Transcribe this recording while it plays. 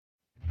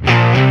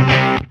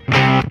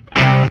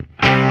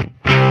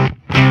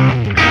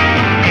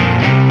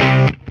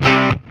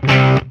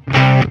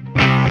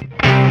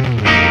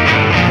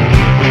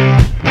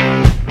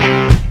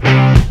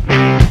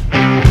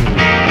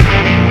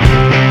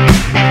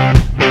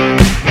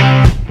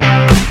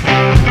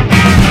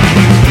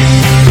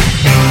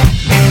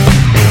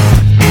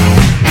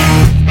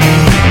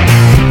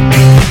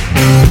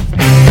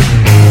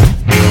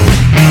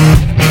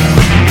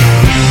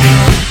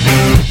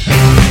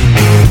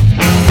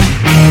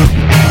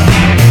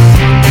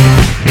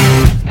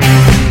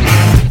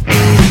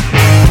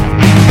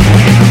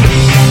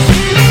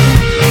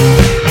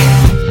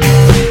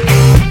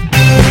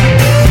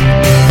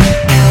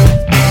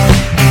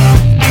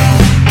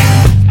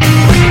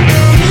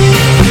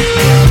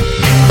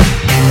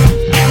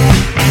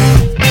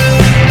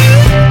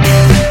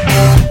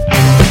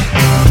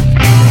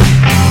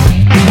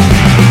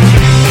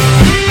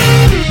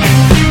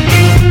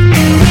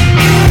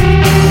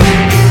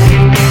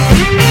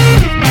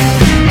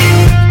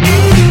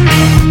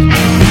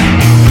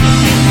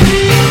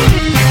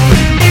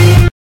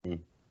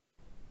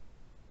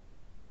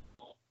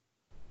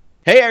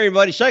Hey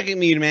everybody, second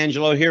medium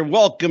Angelo here.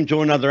 Welcome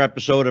to another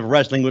episode of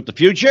Wrestling with the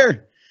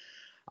Future.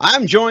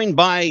 I'm joined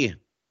by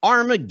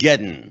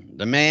Armageddon,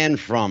 the man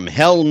from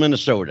Hell,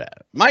 Minnesota.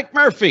 Mike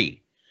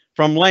Murphy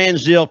from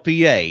Lansdale, PA,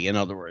 in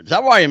other words.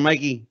 How are you,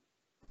 Mikey?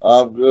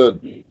 I'm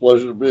good.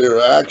 Pleasure to be here.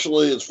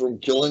 Actually, it's from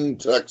Killing,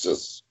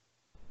 Texas.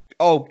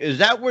 Oh, is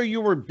that where you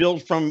were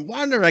built from?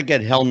 Why did I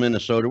get Hell,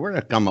 Minnesota? Where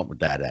did I come up with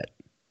that at?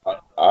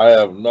 I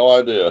have no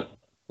idea.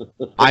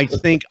 I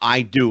think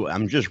I do.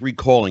 I'm just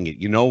recalling it.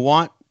 You know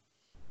what?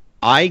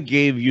 I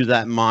gave you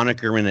that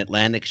moniker in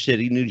Atlantic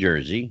City, New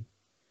Jersey.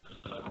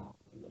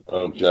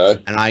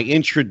 Okay. And I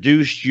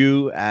introduced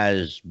you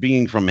as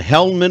being from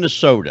Hell,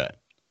 Minnesota.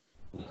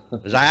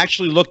 Because I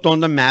actually looked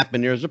on the map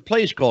and there's a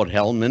place called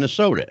Hell,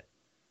 Minnesota.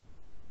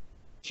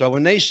 So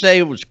when they say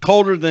it was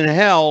colder than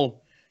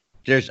hell,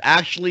 there's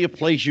actually a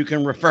place you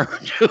can refer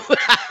to.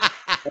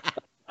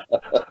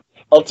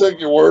 I'll take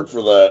your word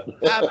for that.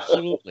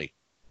 Absolutely.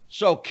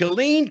 So,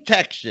 Killeen,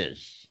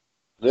 Texas.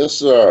 Yes,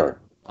 sir.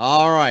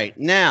 All right.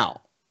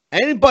 Now,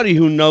 anybody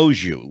who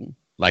knows you,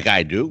 like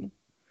I do,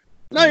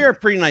 now you're a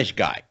pretty nice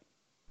guy.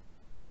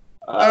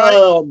 All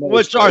right.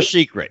 What's our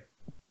secret?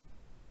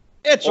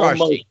 It's our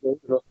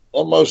secret.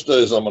 On most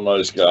days, I'm a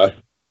nice guy.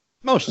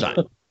 Most of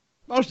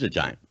the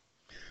time.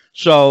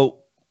 So,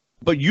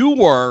 but you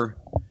were,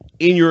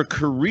 in your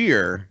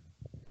career,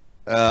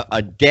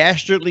 a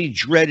dastardly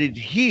dreaded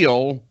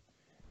heel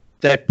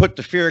that put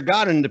the fear of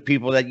God into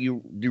people that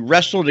you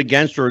wrestled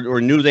against or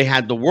knew they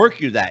had to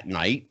work you that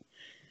night.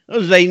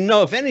 Because they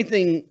know, if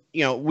anything,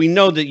 we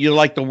know that you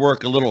like to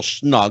work a little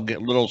snug, a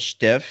little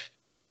stiff.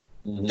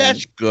 Mm-hmm.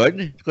 That's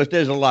good, because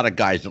there's a lot of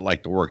guys that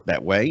like to work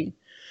that way.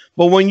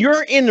 But when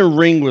you're in the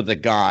ring with a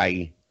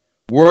guy,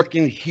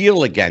 working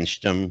heel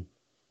against him,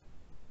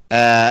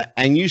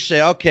 and you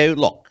say, okay,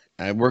 look,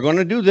 we're going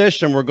to do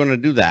this and we're going to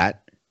do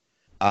that.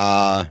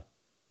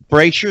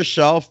 Brace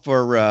yourself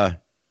or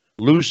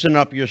loosen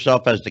up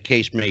yourself, as the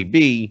case may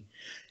be.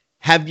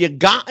 Have you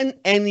gotten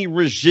any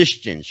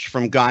resistance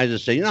from guys that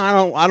say,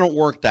 no, I don't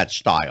work that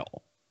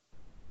style?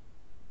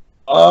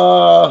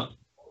 I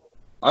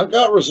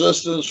got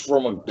resistance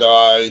from a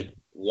guy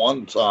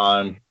one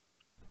time,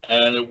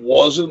 and it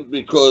wasn't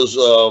because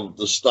of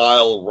the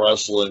style of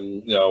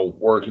wrestling,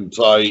 working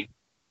tight.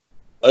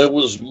 It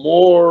was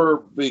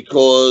more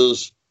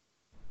because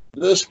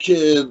this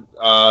kid,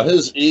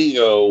 his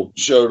ego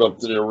showed up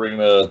to the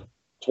arena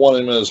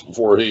 20 minutes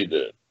before he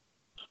did.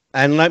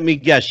 And let me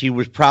guess, he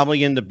was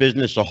probably in the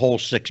business a whole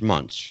 6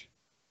 months.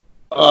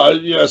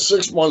 Yeah,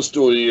 6 months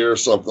to a year,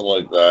 something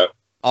like that.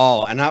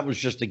 Oh, and that was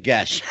just a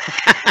guess.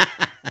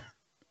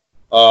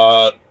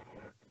 I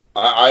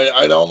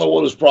don't know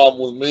what his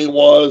problem with me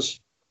was.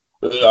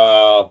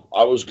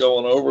 I was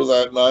going over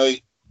that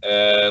night,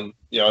 and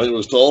he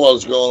was told I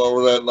was going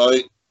over that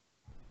night.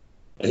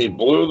 He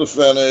blew the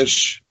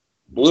finish,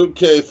 blew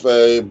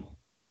kayfabe,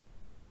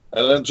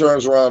 and then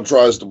turns around and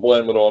tries to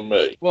blame it on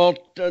me. Well,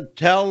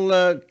 tell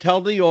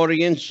the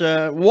audience,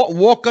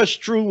 walk us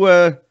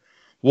through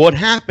what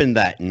happened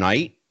that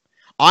night.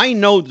 I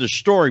know the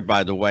story,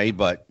 by the way,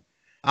 but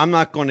I'm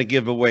not going to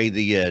give away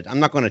I'm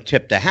not going to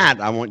tip the hat.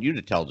 I want you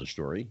to tell the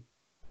story.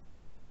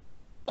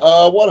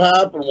 What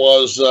happened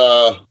was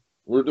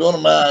we were doing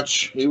a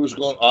match. I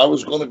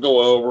was going to go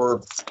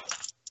over.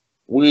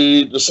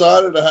 We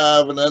decided to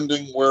have an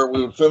ending where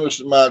we would finish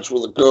the match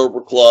with a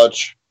Cobra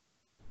Clutch.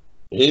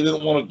 He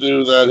didn't want to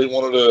do that. He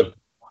wanted to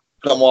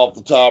come off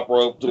the top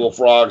rope to a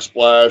frog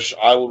splash.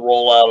 I would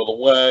roll out of the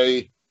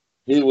way.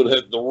 He would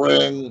hit the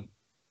ring,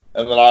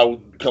 and then I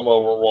would come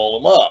over and roll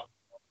him up.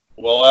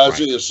 Well, as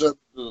he ascended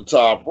to the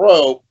top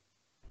rope,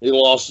 he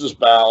lost his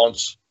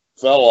balance,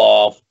 fell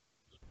off.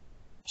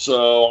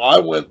 So I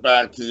went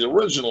back to the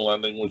original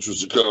ending, which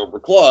was the Cobra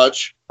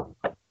Clutch.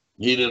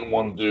 He didn't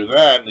want to do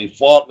that, and he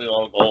fought me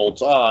on it the whole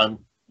time.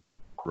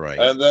 Right.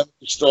 And then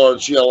he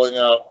starts yelling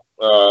out,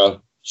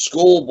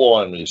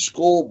 schoolboy me,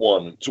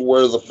 to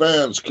where the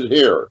fans could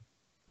hear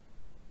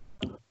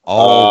it.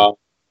 Oh.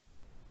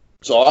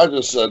 So I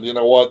just said, you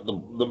know what?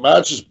 The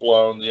match is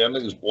blown. The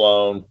ending is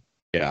blown.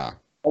 Yeah.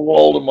 I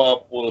rolled him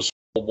up with a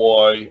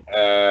schoolboy,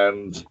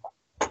 and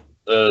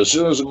as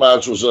soon as the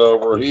match was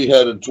over, he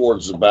headed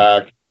towards the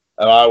back,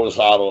 and I was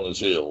hot on his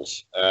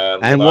heels.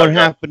 And what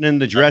happened in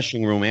the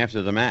dressing room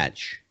after the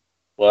match?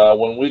 Well,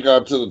 when we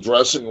got to the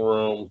dressing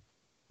room,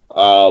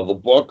 the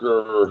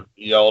booker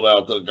yelled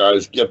out to the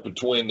guys, get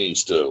between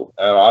these two.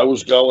 And I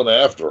was going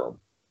after him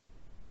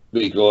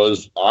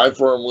because I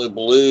firmly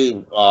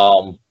believe,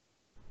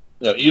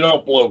 you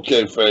don't blow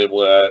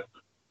kayfabe at.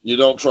 You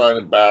don't try and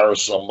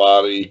embarrass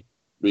somebody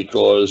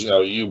because,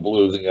 you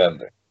blew the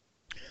ending.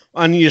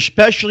 And you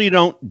especially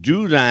don't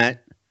do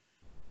that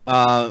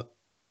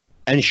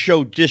and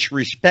show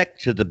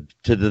disrespect to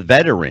the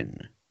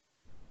veteran.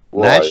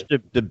 Right.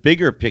 That's the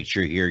bigger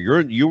picture here.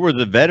 You were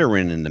the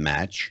veteran in the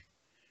match.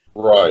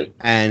 Right.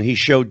 And he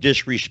showed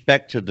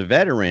disrespect to the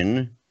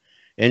veteran.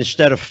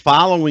 Instead of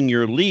following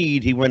your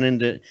lead,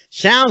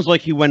 sounds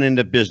like he went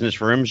into business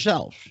for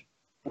himself.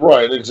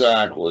 Right,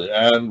 exactly.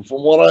 And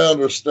from what I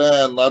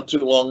understand, not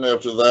too long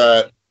after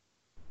that,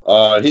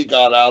 He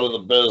got out of the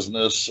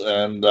business,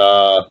 and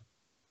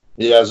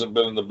he hasn't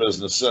been in the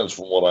business since,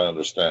 from what I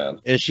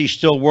understand. Is he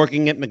still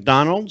working at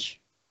McDonald's?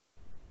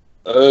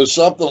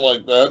 Something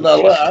like that.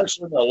 No,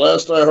 actually, no.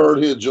 Last I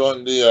heard, he had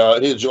joined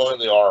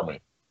the army.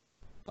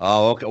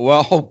 Oh, okay.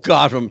 Well, oh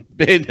God, from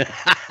going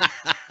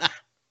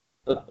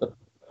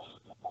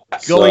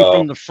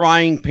from the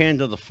frying pan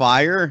to the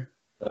fire.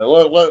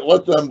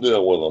 Let them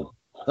deal with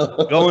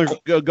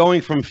them.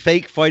 going from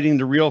fake fighting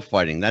to real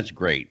fighting. That's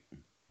great.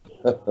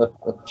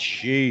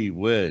 Gee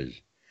whiz.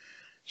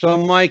 So,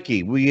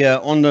 Mikey, we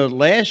on the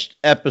last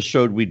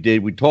episode we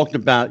talked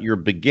about your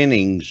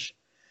beginnings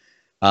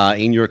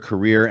in your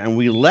career, and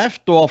we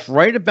left off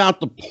right about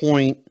the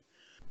point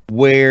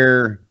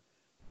where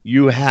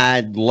you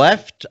had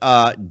left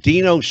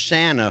Dino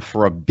Santa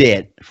for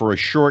a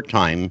short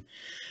time,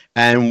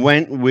 and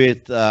went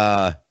with,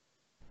 I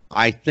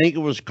think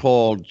it was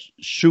called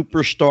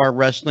Superstar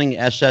Wrestling,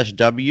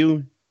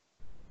 SSW.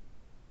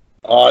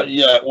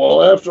 Yeah,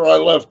 well, after I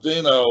left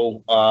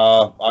Dino,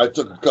 I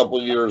took a couple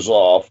of years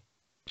off.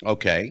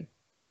 Okay.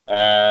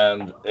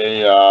 And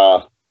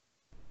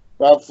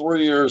about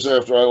 3 years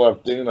after I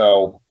left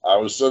Dino, I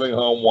was sitting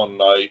home one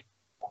night,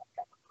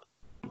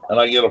 and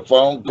I get a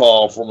phone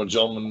call from a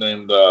gentleman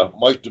named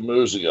Mike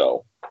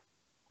DiMuzio,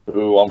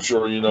 who I'm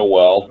sure you know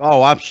well.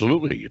 Oh,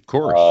 absolutely, of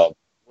course.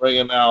 Ring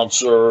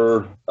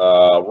announcer,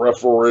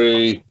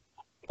 referee,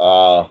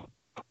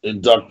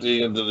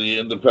 inductee into the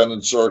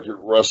Independent Circuit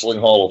Wrestling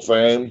Hall of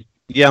Fame.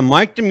 Yeah,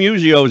 Mike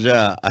DiMuzio is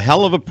a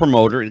hell of a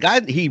promoter.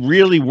 He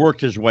really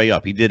worked his way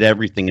up. He did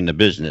everything in the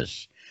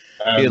business.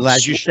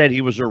 As you said,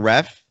 he was a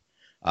ref.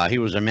 He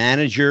was a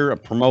manager, a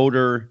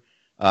promoter.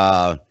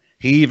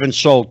 He even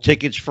sold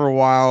tickets for a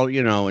while,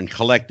 and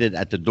collected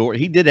at the door.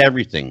 He did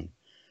everything.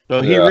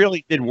 So he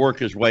really did work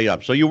his way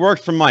up. So you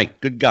worked for Mike.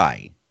 Good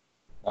guy.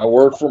 I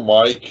worked for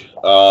Mike.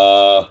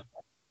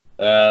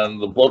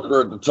 And the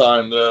booker at the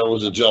time there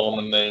was a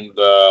gentleman named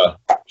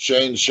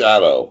Shane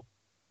Shadow.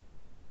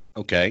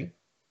 Okay.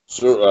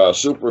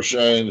 Super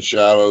Shane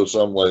Shadow,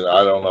 something like that.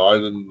 I don't know. I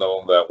didn't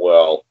know him that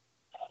well.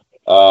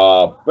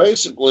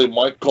 Basically,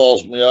 Mike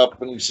calls me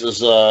up and he says,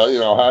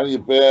 how you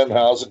been?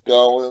 How's it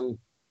going?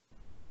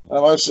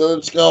 And I said,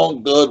 it's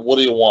going good. What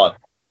do you want?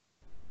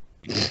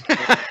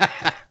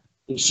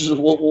 He says,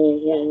 what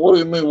do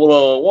you mean, what do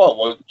I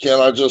want?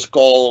 Can't I just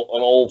call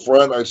an old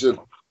friend? I said,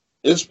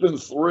 it's been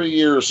 3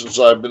 years since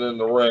I've been in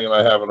the ring and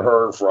I haven't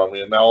heard from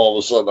you. And now all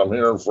of a sudden I'm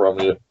hearing from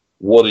you.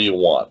 What do you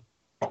want?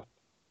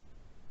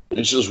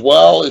 He says,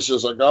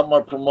 I got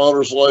my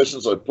promoter's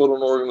license. I put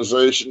an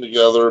organization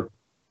together.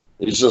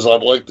 He says,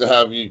 I'd like to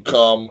have you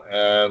come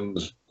and,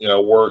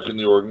 work in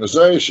the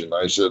organization.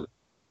 I said,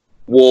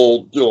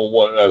 well, doing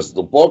what, as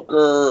the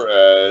booker,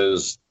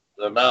 as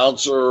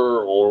announcer,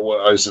 or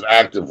what? I said,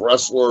 active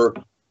wrestler.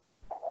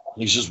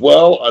 He says,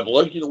 I'd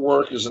like you to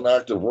work as an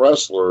active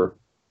wrestler,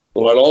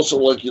 but I'd also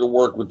like you to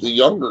work with the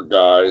younger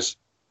guys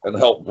and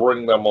help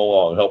bring them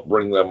along, help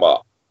bring them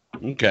up.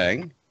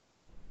 Okay.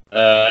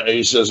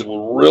 He says, it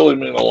would really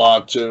mean a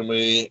lot to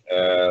me.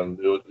 And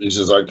he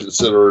says, I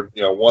consider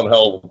it, one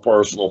hell of a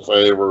personal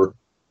favor.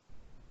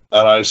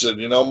 And I said,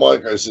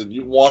 Mike, I said,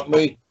 you want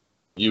me?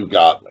 You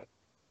got me.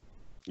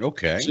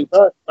 Okay. See,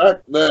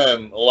 back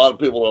then, a lot of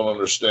people don't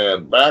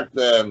understand. Back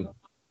then,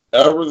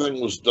 everything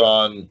was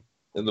done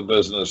in the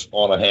business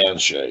on a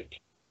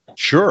handshake.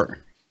 Sure.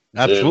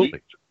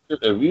 Absolutely.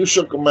 If you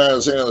shook a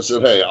man's hand and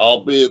said, hey,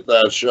 I'll be at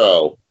that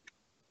show,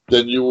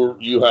 then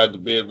you had to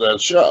be at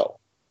that show.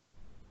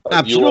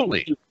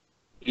 Absolutely.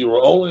 You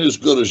were only as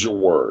good as your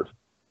word.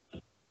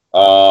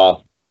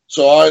 So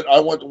I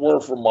went to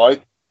work for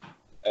Mike,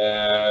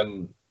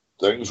 and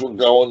things were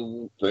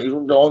going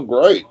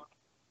great.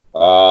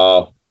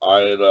 I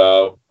had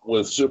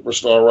with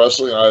Superstar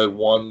Wrestling, I had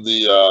won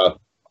the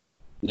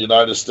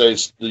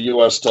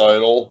U.S.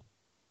 title.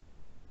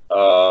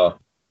 I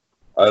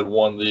had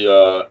won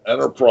the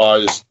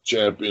Enterprise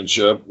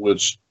Championship,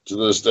 which to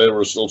this day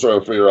we're still trying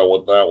to figure out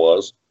what that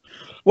was.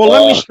 Well,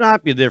 let me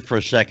stop you there for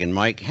a second,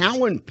 Mike.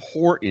 How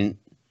important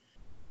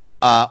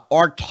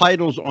are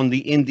titles on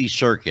the indie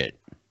circuit?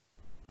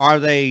 Are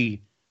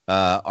they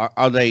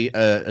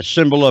a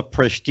symbol of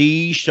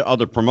prestige to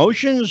other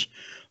promotions,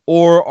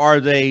 or are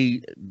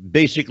they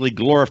basically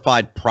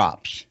glorified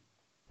props?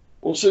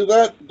 Well, see,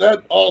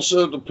 that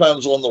also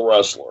depends on the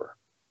wrestler.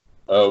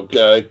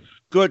 Okay.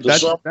 Good.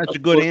 That's a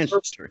good answer.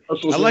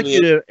 I'd like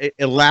you to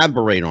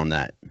elaborate on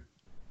that.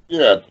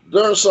 Yeah,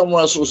 there are some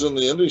wrestlers in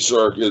the indie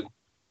circuit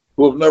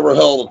who have never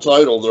held a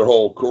title their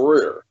whole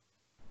career.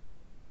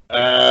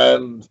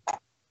 And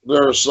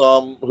there are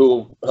some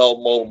who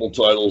held multiple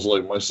titles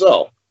like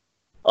myself.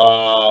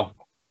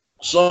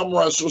 Some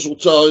wrestlers will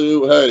tell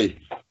you, hey,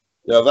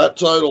 that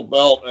title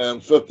belt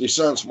and 50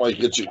 cents might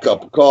get you a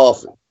cup of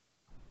coffee.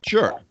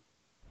 Sure.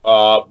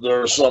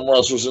 There are some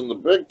wrestlers in the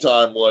big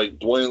time, like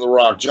Dwayne "The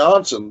Rock"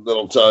 Johnson,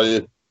 that'll tell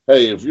you,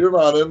 hey, if you're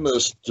not in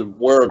this to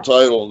wear a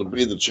title and to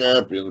be the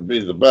champion, to be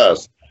the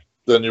best,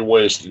 then you're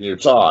wasting your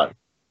time.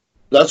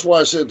 That's why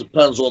I say it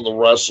depends on the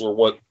wrestler,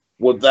 what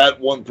that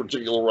one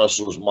particular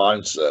wrestler's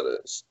mindset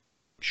is.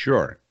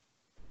 Sure.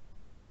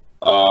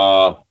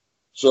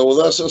 So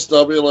with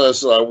SSW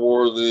last night, I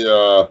wore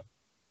the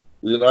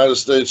United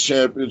States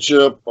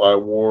Championship. I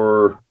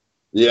wore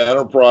the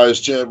Enterprise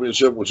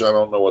Championship, which I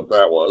don't know what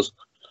that was,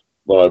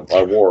 but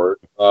I wore it.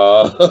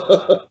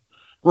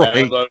 Right.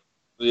 And the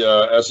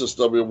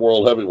SSW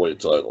World Heavyweight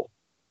title.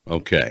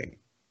 Okay.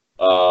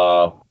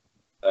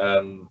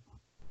 And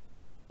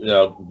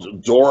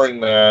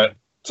during that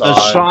time,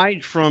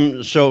 aside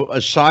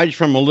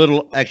from a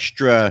little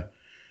extra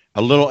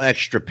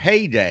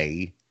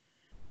payday,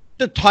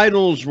 the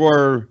titles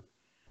were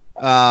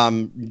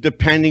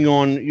depending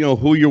on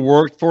who you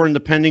worked for and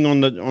depending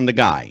on the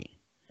guy.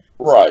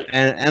 Right.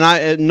 And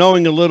I,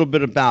 knowing a little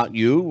bit about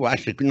you,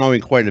 actually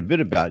knowing quite a bit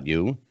about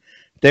you,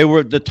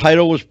 the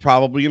title was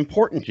probably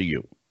important to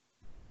you.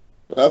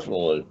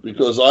 Definitely,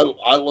 because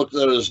I looked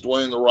at it as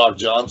Dwayne "The Rock"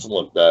 Johnson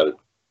looked at it.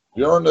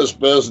 You're in this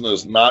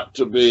business not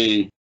to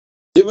be,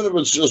 even if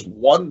it's just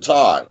one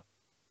time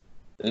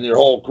in your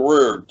whole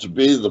career, to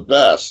be the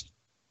best,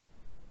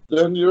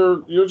 then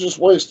you're just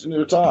wasting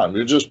your time.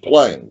 You're just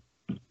playing.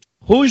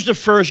 Who's the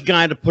first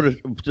guy to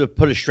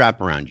put a strap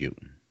around you?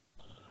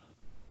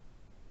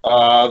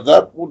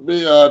 That would be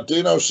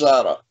Dino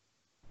Sana.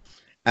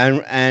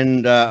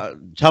 And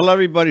tell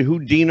everybody who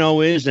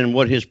Dino is and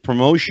what his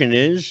promotion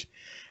is,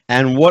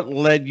 and what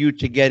led you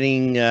to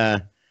getting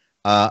a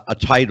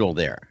title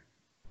there.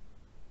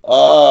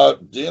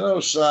 Dino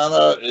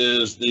Sana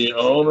is the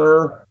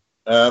owner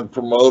and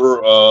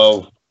promoter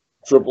of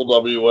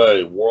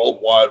WWA,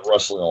 Worldwide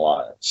Wrestling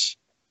Alliance.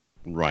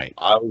 Right.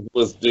 I was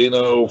with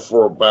Dino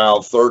for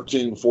about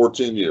 13,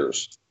 14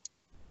 years.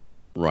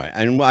 Right.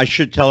 And I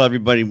should tell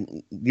everybody,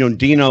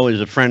 Dino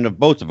is a friend of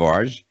both of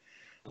ours.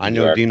 I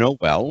know Exactly. Dino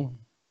well.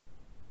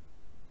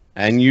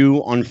 And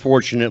you,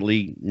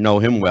 unfortunately, know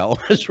him well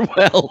as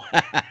well.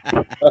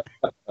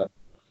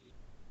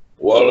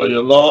 Well,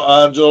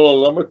 Angelo,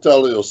 let me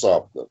tell you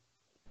something.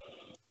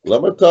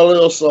 Let me tell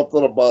you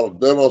something about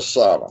Dino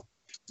Sana.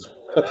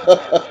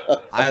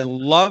 I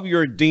love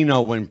your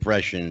Dino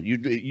impression.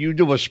 You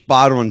do a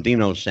spot on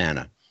Dino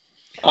Sana.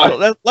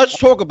 So let's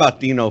talk about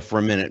Dino for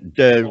a minute.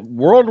 The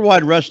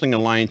Worldwide Wrestling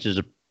Alliance is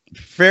a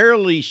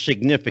fairly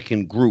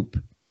significant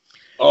group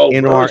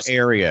in our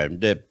area,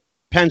 the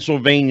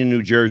Pennsylvania,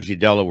 New Jersey,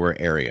 Delaware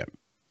area.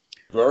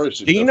 Very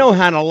significant. Dino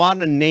had a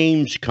lot of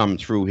names come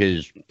through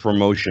his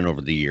promotion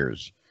over the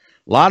years.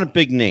 A lot of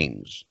big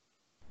names.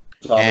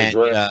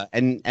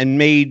 And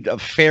made a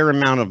fair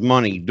amount of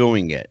money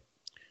doing it.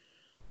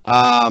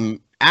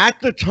 At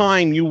the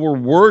time you were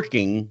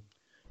working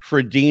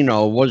for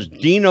Dino, was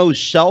Dino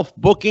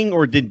self-booking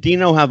or did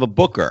Dino have a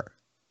booker?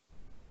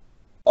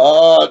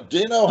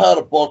 Dino had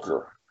a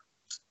booker.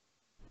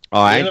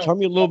 All right, tell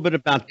me a little bit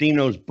about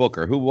Dino's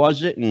booker. Who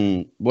was it,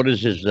 and what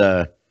is his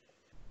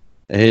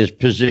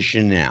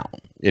position now,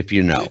 if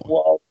you know?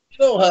 Well,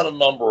 Dino had a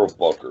number of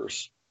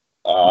bookers.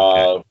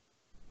 Okay.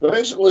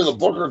 Basically, the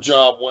booker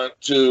job went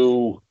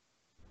to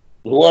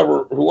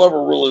whoever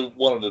really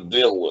wanted to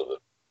deal with it,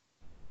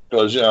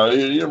 because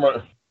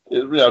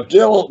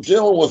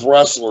dealing with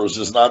wrestlers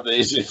is not the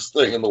easiest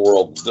thing in the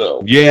world to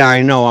do. Yeah,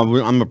 I know.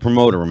 I'm a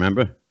promoter.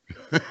 Remember?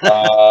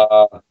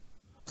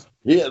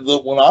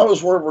 When I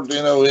was working for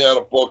Dino, he had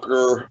a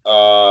booker.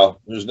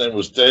 His name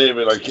was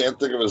David. I can't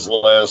think of his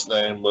last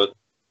name, but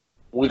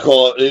he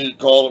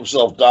called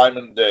himself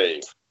Diamond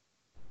Dave.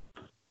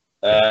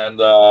 And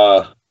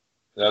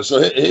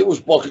so he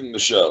was booking the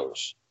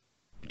shows.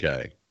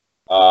 Okay.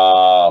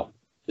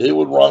 He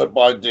would run it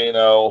by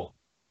Dino,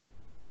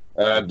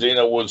 and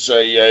Dino would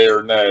say yay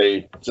or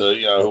nay to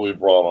who he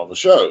brought on the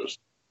shows.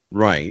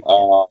 Right.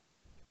 I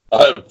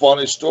had a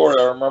funny story.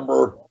 I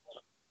remember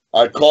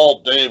I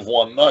called Dave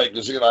one night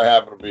because he and I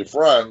happen to be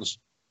friends.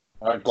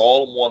 I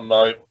called him one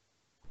night,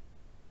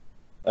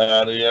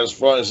 and he has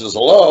fun. He says,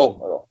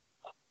 "Hello,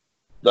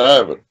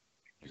 David,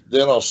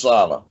 Dino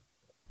Sana.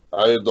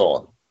 How you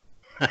doing?"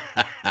 He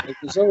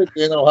says, "Hey,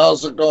 Dino,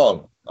 how's it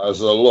going?" I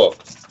said, "Look,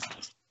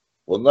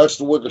 well, next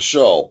week of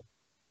show,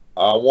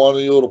 I want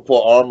you to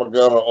put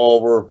Armageddon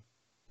over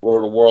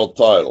for the world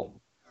title."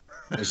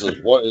 He says,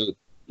 "What?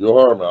 You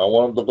heard me. I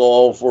want him to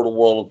go over for the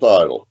world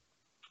title."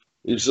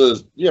 He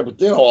says, "Yeah, but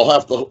Dino, I'll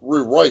have to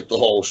rewrite the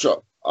whole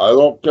show." "I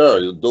don't care.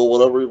 You do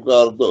whatever you've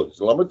got to do." He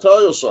said, "Let me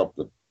tell you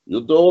something.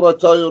 You do what I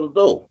tell you to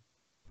do."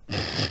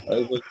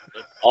 I said,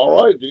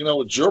 "All right,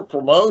 Dino, it's your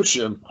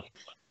promotion."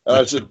 And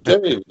I said,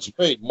 "Dave, it's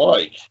me,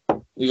 Mike."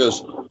 He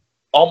goes,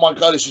 "Oh my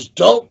God." He says,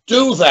 "Don't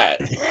do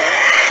that."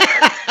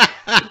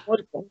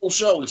 Write the whole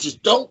show. He says,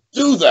 "Don't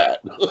do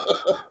that."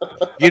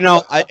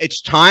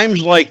 It's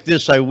times like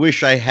this I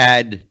wish I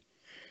had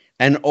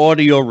an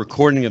audio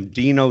recording of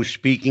Dino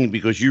speaking,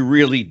 because you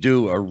really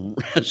do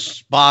a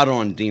spot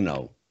on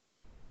Dino.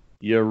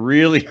 You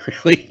really,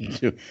 really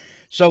do.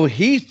 So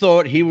he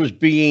thought he was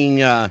being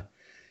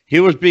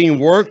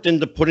worked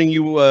into putting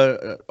you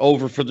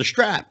over for the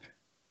strap.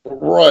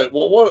 Right.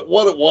 Well,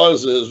 what it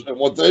was is, and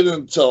what they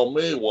didn't tell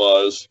me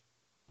was,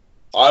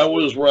 I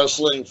was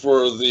wrestling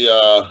for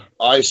the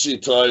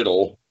IC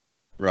title.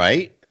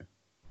 Right.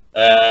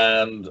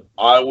 And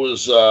I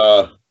was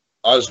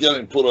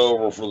getting put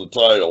over for the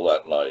title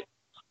that night.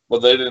 but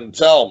they didn't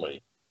tell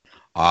me.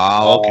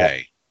 Ah,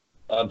 okay.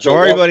 Until So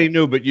everybody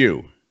knew but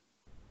you.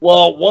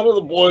 Well, one of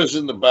the boys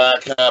in the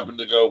back happened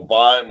to go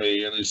by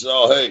me, and he said,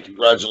 "Oh, hey,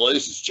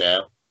 congratulations,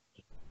 champ."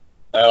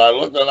 And I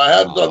looked, and I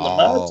hadn't done the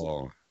match.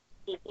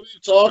 What are you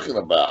talking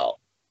about?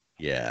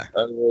 Yeah.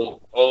 And he goes,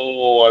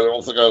 "Oh, I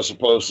don't think I was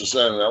supposed to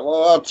say that."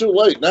 Well, I'm too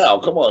late now.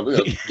 Come on,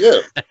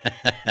 give.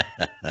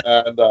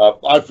 And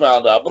I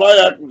found out, but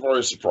I acted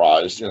very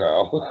surprised,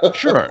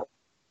 Sure.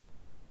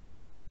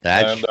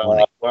 That's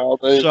funny. Well,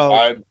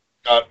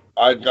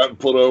 I'd gotten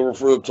put over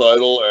for the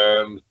title,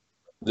 and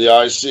the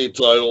IC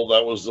title.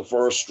 That was the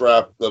first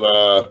strap that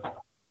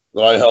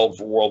I held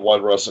for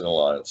Worldwide Wrestling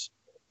Alliance.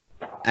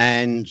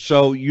 And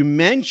so you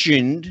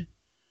mentioned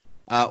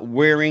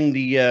wearing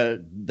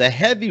the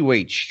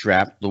heavyweight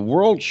strap, the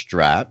world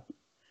strap,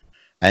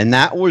 and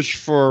that was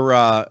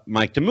for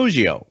Mike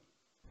DiMuzio.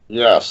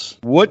 Yes.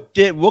 What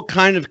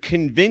kind of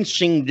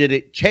convincing did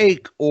it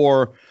take,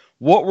 or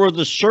what were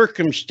the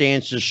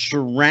circumstances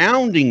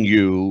surrounding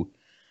you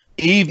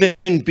even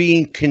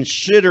being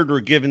considered or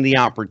given the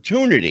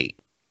opportunity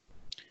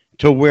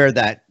to wear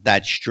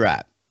that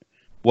strap?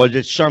 Was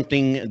it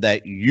something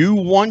that you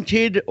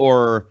wanted,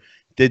 or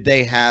did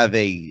they have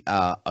a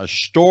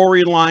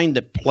storyline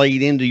that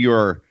played into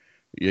your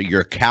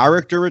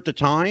character at the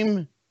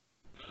time?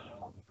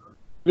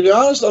 To be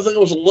honest, I think it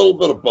was a little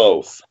bit of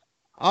both.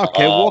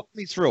 Okay, walk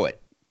me through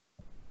it.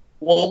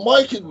 Well,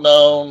 Mike had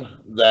known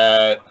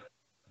that,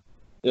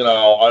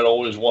 I'd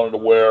always wanted to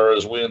wear,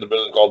 as we in the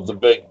business called, the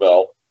big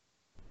belt.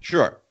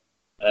 Sure.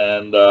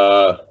 And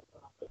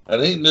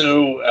he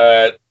knew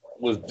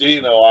with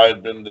Dino, I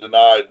had been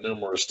denied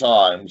numerous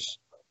times.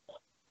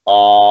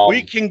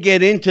 We can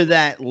get into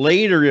that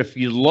later if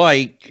you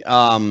like.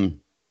 I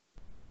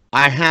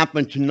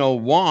happen to know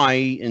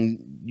why, and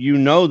you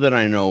know that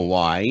I know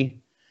why.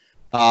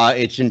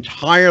 It's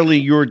entirely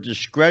your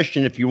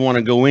discretion if you want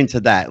to go into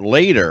that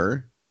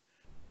later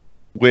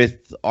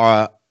with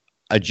a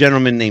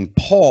gentleman named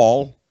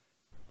Paul,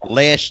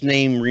 last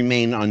name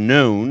remain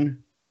unknown.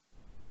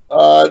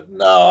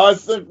 No, I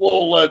think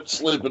we'll let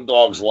sleeping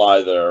dogs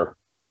lie there.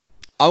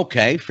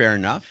 Okay, fair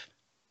enough.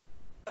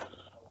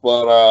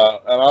 But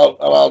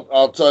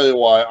I'll tell you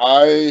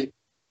why.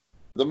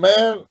 The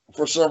man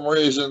for some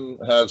reason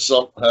has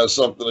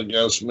something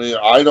against me.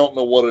 I don't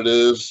know what it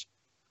is.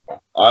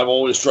 I've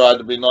always tried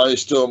to be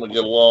nice to him and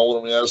get along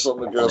with him. He has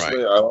something against me.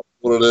 I don't know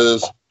what it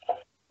is,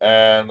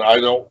 and I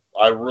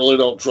really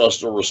don't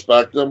trust or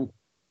respect him.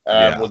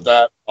 And with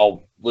that,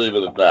 I'll leave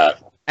it at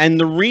that. And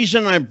the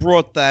reason I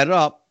brought that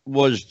up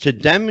was to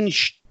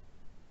demonstrate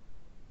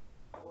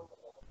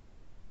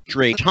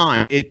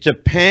time. It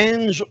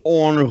depends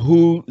on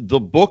who the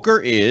booker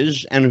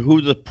is and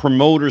who the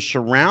promoter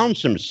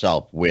surrounds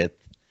himself with,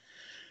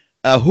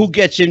 who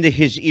gets into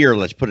his ear.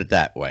 Let's put it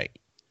that way.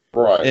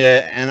 Right.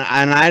 And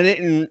I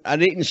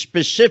didn't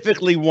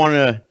specifically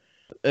want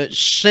to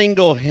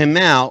single him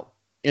out,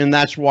 and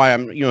that's why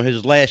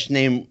his last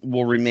name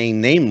will remain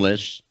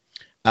nameless,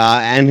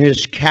 and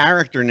his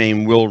character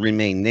name will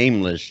remain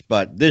nameless.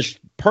 But this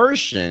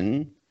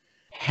person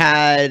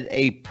had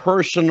a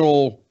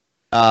personal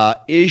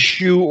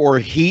issue or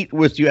heat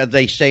with you, as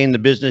they say in the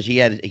business. He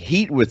had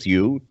heat with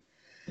you,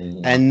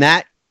 and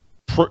that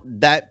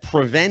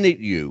prevented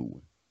you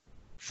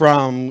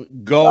from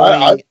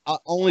going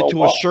only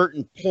to a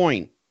certain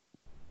point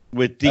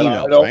with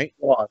Dino, right?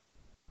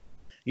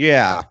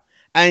 Yeah,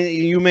 and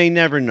you may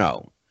never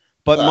know.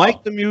 But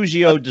Mike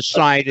DiMuzio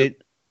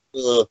decided,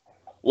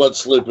 let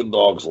sleeping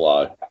dogs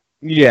lie.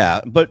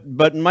 Yeah, but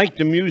Mike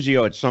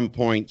DiMuzio at some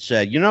point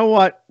said, "You know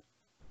what?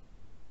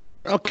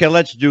 Okay,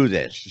 let's do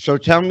this." So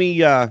tell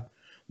me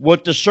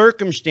what the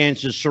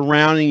circumstances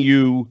surrounding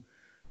you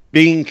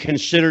being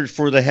considered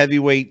for the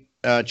heavyweight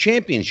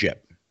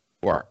championship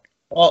were.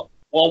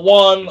 Well,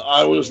 one,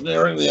 I was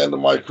nearing the end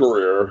of my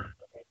career.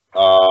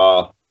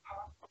 I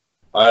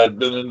had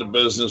been in the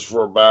business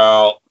for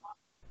about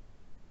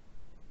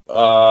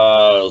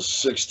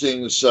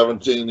 16,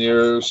 17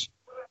 years.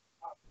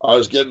 I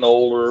was getting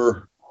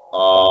older. A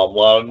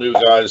lot of new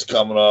guys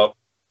coming up.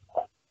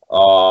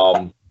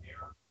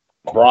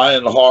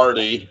 Brian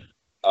Hardy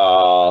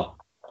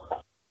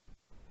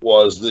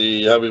was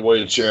the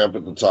heavyweight champ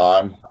at the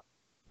time.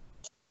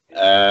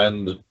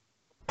 And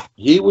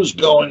he was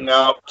going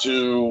out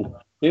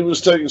he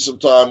was taking some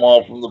time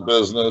off from the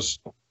business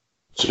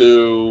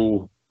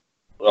to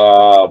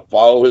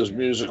follow his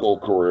musical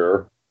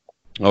career.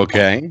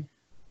 Okay.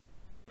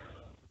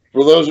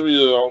 For those of you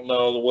that don't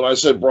know, when I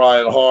say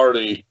Brian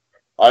Hardy,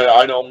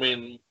 I don't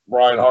mean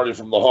Brian Hardy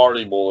from the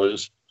Hardy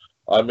Boys.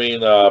 I mean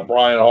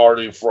Brian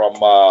Hardy from,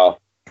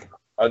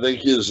 I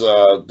think his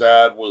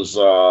dad was,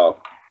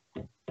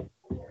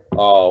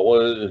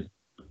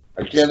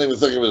 I can't even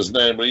think of his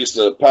name, but he used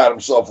to pat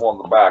himself on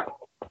the back.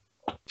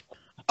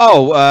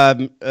 Oh,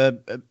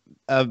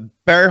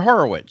 Barry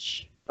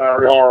Horowitz.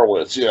 Barry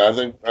Horowitz, yeah. I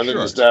think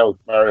his dad was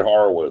Barry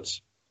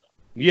Horowitz.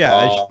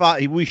 Yeah,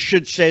 we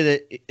should say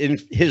that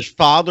his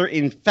father,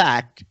 in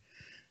fact,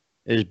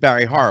 is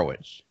Barry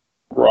Horowitz.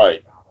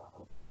 Right.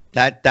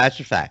 That's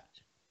a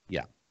fact.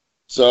 Yeah.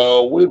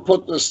 So we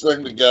put this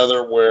thing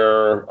together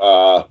where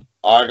I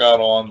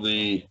got on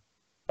the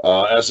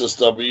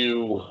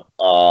SSW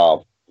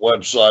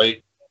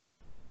website,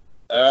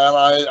 and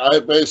I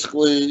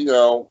basically,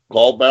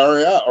 called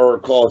Barry out, or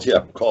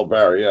called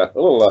Barry, yeah.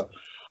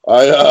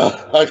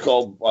 I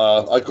called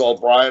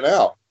Brian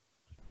out,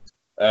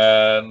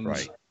 and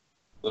Right.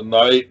 the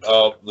night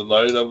of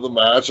the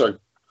match,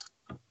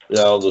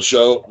 the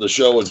show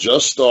had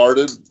just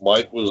started.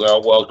 Mike was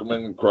out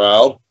welcoming the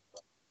crowd,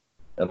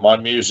 and my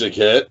music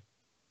hit,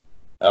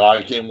 and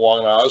I came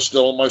walking out. I was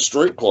still in my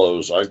street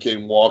clothes. I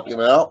came walking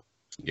out,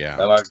 Yeah.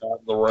 and I got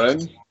in the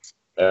ring,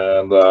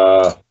 and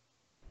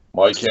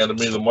Mike handed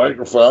me the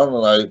microphone,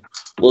 and I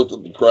looked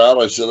at the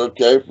crowd. I said,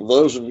 "Okay, for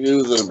those of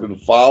you that have been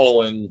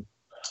following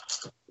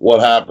what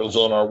happens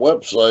on our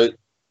website,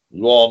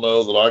 you all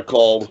know that I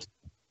called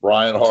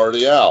Brian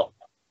Hardy out.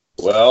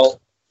 Well,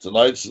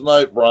 tonight's the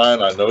night,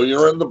 Brian. I know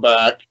you're in the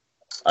back.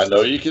 I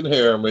know you can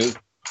hear me.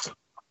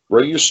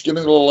 Bring your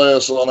skinny little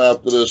ass on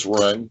out to this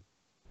ring,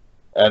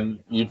 and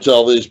you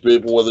tell these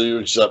people whether you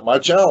accept my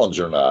challenge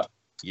or not."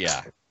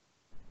 Yeah.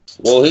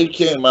 Well, he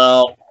came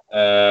out,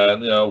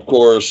 and, of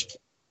course,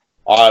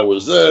 I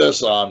was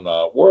this, I'm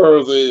not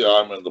worthy,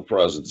 I'm in the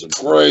presence of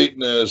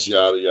greatness,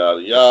 yada,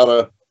 yada,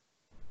 yada.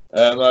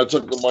 And I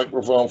took the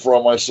microphone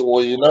from him. I said,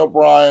 "Well,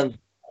 Brian,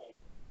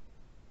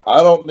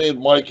 I don't need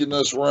Mike in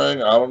this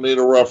ring. I don't need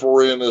a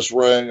referee in this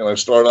ring." And I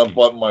started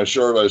unbuttoning my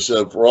shirt. I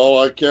said, "For all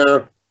I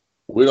care,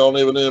 we don't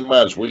even need a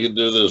match. We can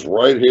do this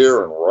right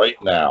here and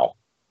right now."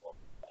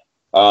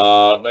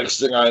 Next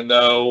thing I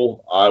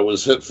know, I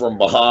was hit from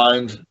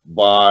behind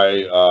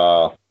by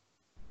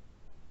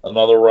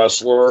another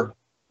wrestler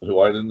who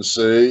I didn't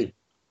see.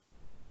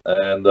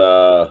 And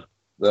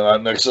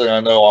next thing I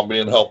know, I'm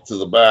being helped to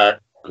the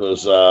back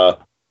because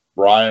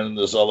Brian and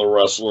this other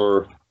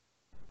wrestler,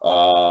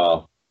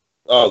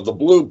 the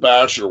Blue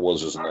Basher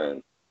was his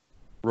name.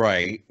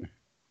 Right.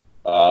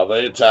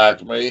 They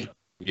attacked me.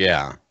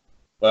 Yeah.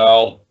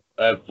 Well,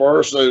 at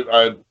first,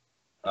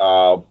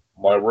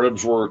 my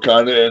ribs were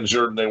kind of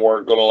injured, and they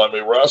weren't going to let me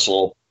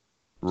wrestle.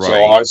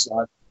 Right.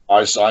 So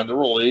I signed a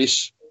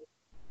release,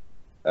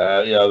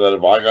 that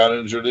if I got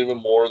injured even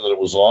more, that it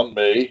was on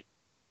me.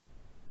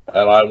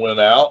 And I went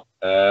out,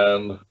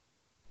 and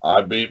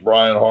I beat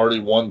Brian Hardy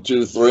 1,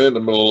 2, 3 in the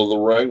middle of the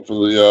ring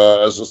for the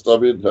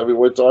SSW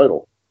heavyweight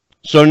title.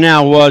 So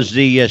now, was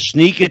the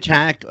sneak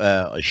attack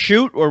a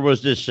shoot, or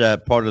was this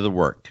part of the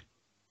work?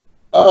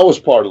 It was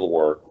part of the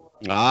work.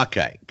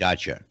 Okay,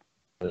 gotcha.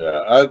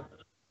 Yeah,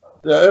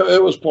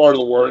 it was part of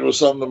the work. It was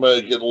something to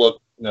make it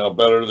look,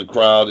 better to the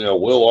crowd.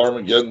 Will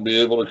Armageddon be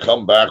able to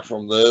come back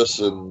from this?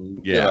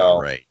 And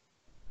right,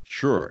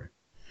 sure.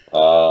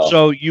 Uh,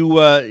 So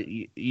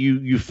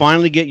you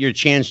finally get your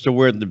chance to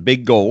wear the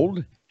big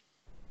gold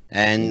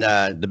and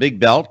the big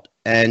belt,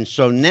 and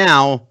so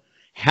now,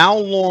 how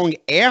long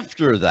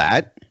after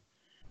that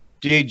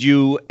did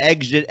you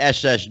exit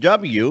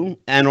SSW,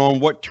 and on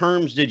what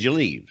terms did you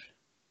leave?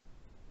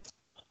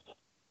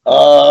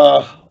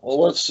 well,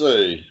 let's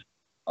see.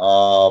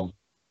 I'd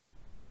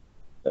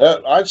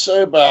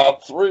say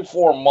about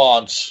 3-4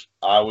 months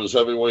I was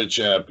heavyweight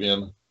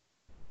champion,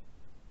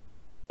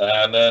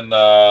 and then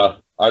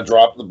I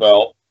dropped the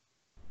belt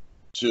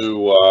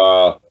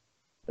to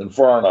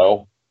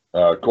Inferno,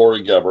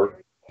 Corey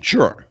Gebert.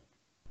 Sure.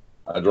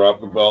 I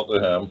dropped the belt to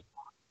him.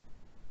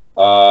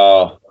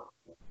 I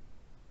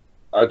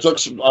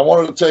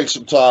wanted to take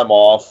some time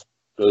off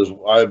because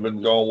I've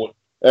been going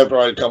after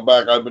I'd come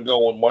back. I've been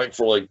going with Mike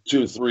for like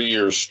 2-3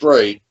 years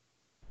straight.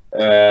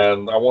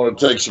 And I want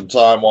to take some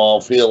time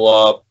off, heal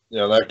up,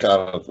 that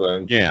kind of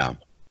thing. Yeah.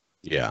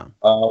 Yeah.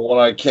 When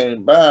I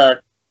came back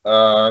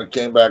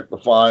to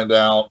find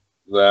out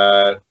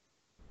that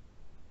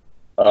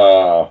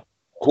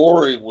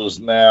Corey was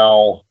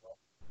now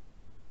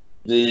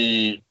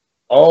the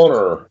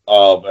owner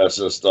of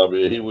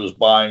SSW. He was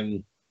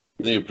buying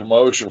the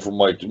promotion from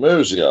Mike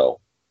DiMuzio.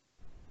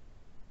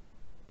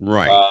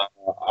 Right.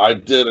 I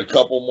did a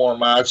couple more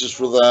matches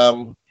for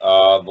them.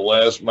 The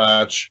last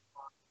match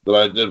that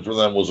I did for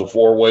them was a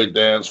 4-way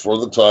dance for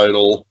the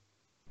title.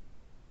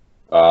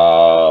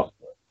 A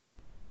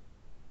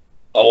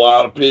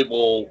lot of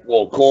people,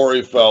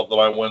 Corey felt that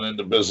I went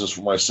into business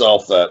for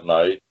myself that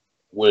night,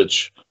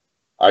 which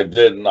I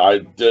didn't. I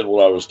did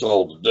what I was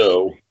told to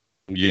do.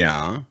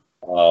 Yeah.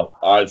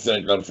 I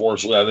think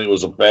it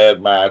was a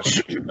bad match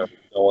that was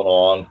going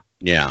on.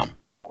 Yeah.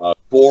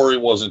 Corey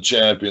wasn't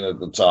champion at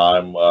the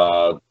time.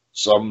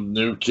 Some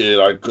new kid,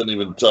 I couldn't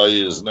even tell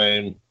you his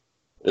name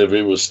if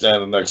he was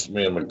standing next to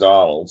me in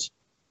McDonald's.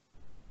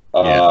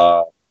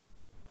 Yeah.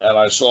 And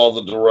I saw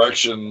the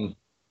direction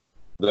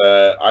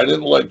that I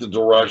didn't like the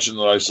direction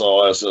that I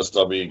saw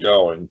SSW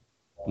going.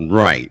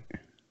 Right.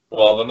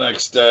 Well, the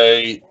next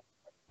day,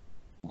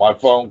 my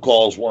phone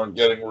calls weren't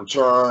getting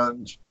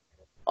returned.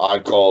 I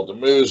called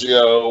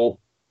DiMuzio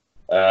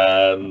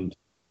and,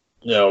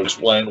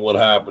 explained what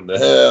happened to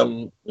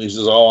him. He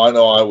says, "Oh, I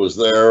know, I was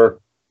there."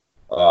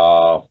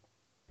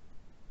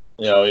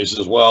 He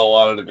says, "Well, a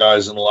lot of the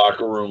guys in the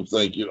locker room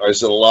think you." I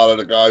said, "A lot of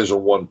the guys are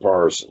one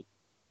person."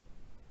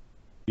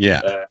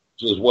 Yeah. And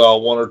she says,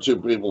 well, one or two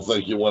people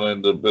think you went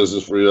into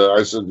business for you.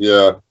 I said,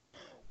 yeah.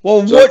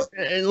 Well, So,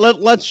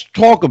 let's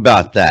talk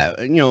about that.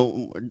 You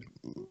know,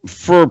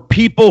 for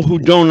people who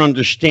don't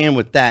understand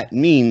what that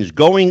means,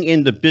 going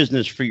into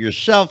business for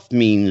yourself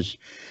means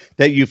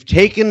that you've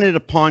taken it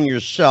upon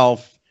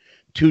yourself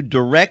to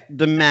direct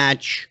the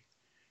match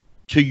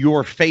to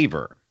your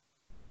favor.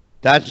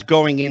 That's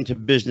going into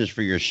business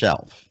for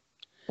yourself.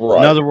 right.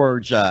 In other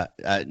words,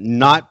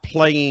 not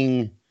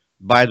playing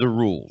by the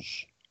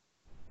rules.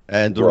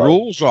 And the Right.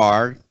 rules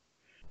are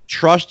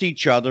trust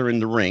each other in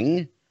the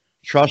ring,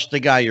 trust the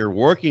guy you're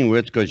working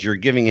with because you're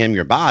giving him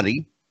your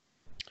body.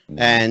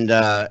 And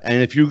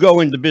if you go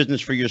into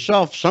business for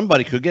yourself,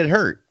 somebody could get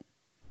hurt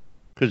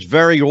because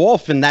very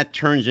often that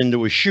turns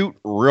into a shoot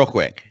real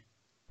quick.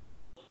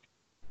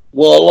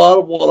 Well, a lot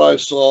of what I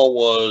saw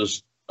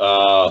was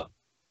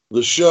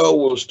the show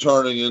was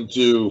turning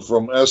into,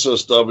 from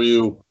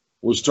SSW,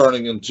 was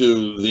turning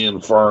into the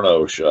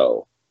Inferno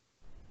show.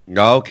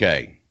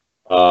 Okay.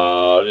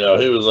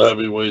 He was a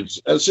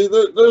heavyweight. And see,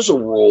 there's a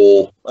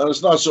rule, and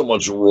it's not so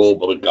much a rule,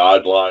 but a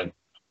guideline.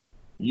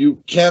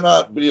 You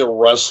cannot be a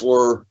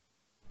wrestler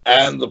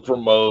and the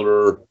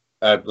promoter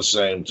at the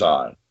same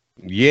time.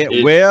 Yeah,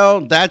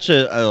 well, that's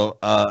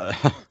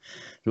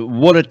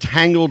what a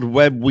tangled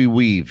web we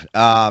weave.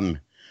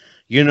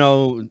 You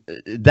know,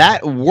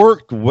 that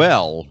worked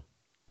well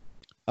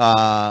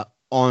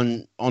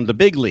on the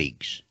big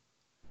leagues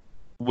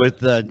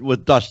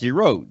with Dusty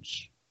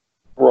Rhodes.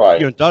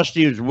 Right. You know,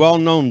 Dusty is well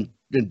known.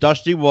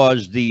 Dusty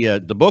was the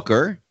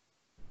booker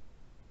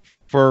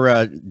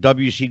for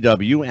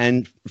WCW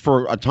and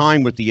for a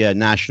time with the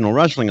National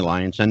Wrestling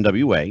Alliance,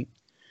 NWA.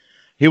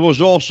 He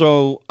was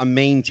also a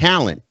main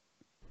talent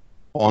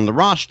on the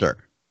roster.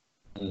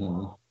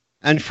 Mm-hmm.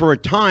 And for a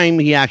time,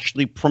 he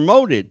actually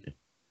promoted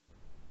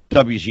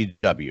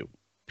WCW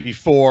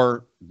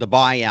before the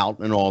buyout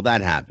and all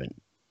that happened.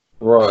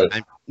 Right.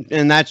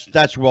 And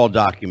that's well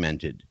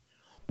documented.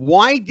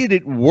 Why did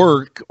it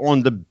work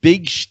on the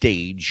big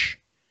stage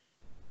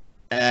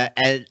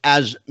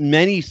as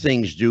many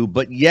things do,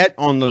 but yet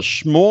on the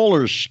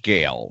smaller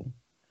scale,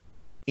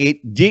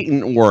 it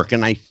didn't work?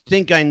 And I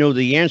think I know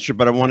the answer,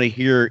 but I want to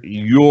hear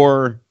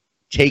your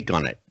take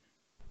on it.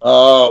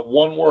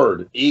 One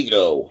word: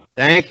 ego.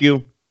 Thank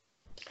you.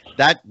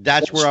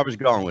 That's where I was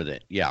going with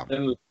it. Yeah.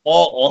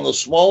 On the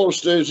smaller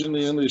stage in the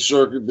indie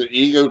circuit, the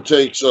ego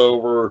takes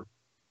over,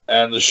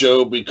 and the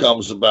show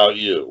becomes about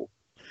you.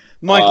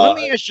 Mike, let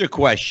me ask you a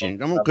question,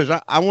 because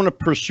I want to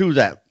pursue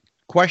that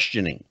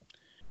questioning.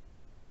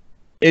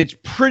 It's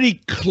pretty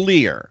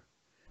clear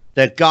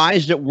that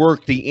guys that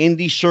work the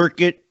indie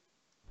circuit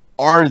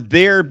are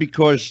there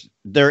because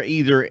they're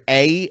either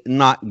A,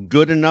 not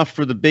good enough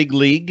for the big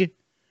league,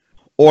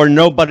 or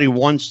nobody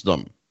wants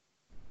them.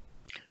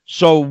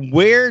 So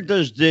where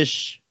does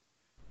this,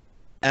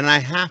 and I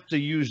have to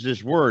use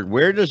this word,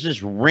 where does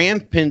this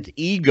rampant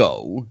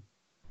ego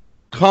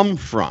come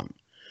from?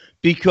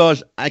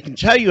 Because I can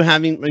tell you,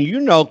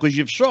 because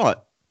you've saw it,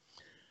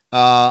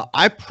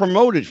 I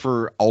promoted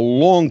for a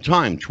long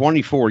time,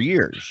 24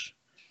 years.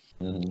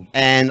 Mm-hmm.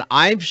 And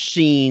I've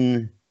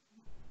seen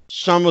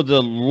some of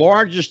the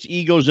largest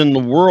egos in the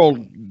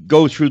world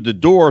go through the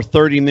door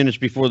 30 minutes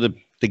before the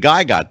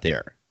guy got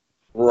there.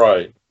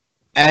 Right.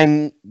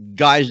 And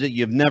guys that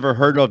you've never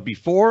heard of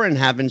before and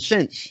haven't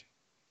since.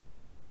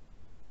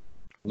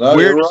 No,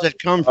 where does it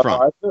come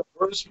from?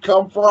 Where does it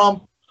come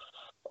from?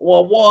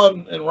 Well,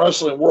 one, in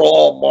wrestling, we're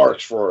all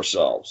marks for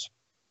ourselves.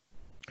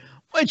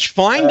 Well, it's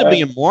fine to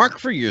be a mark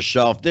for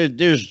yourself.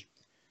 There's,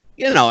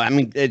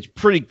 it's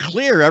pretty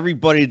clear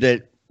everybody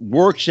that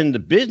works in the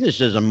business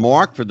is a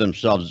mark for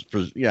themselves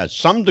for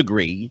some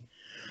degree.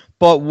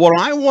 But what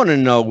I want to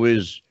know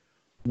is,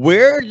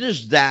 where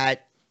does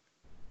that,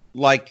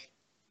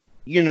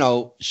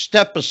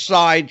 step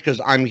aside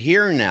because I'm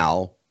here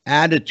now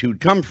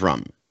attitude come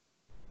from?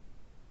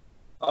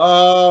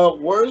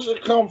 Where does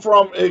it come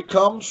from? It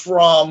comes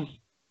from,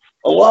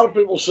 a lot of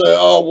people say,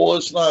 oh, well,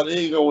 it's not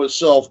ego, it's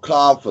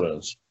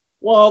self-confidence.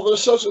 Well,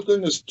 there's such a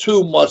thing as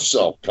too much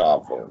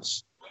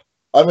self-confidence.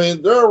 I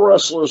mean, there are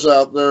wrestlers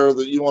out there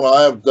that you and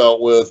I have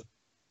dealt with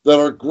that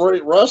are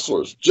great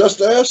wrestlers.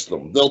 Just ask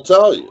them. They'll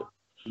tell you.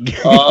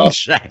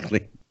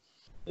 Exactly.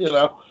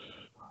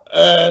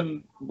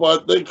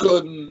 But they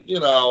couldn't,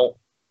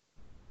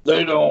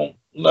 they don't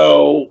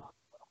know,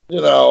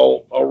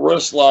 a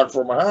wrist lock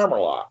from a hammer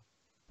lock.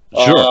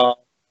 Sure.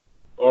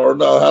 Or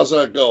no, how's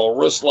that go?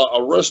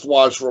 A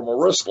wristwatch from a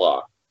wrist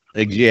lock.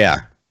 Yeah.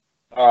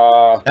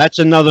 That's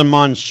another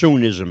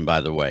monsoonism,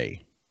 by the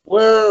way.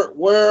 Where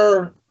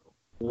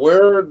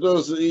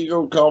does the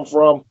ego come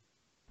from?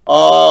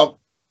 Well,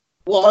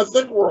 I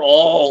think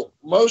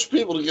most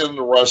people to get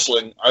into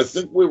wrestling, I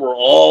think we were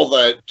all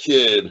that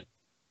kid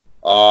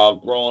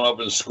growing up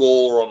in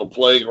school or on the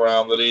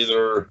playground that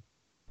either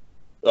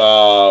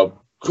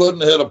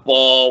couldn't hit a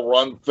ball,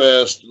 run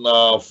fast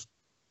enough.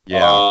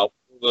 Yeah.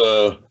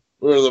 We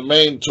were the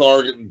main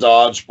target in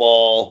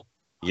dodgeball.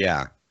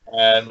 Yeah.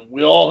 And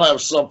we all have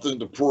something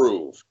to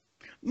prove.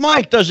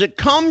 Mike, does it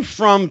come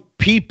from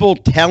people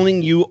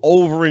telling you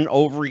over and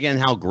over again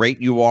how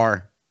great you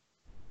are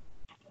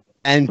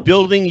and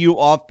building you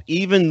up,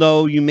 even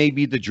though you may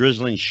be the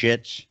drizzling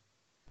shits?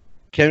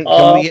 Can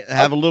we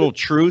have a little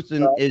truth?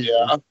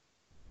 Yeah.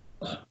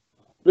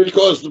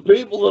 Because the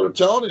people that are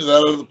telling you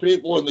that are the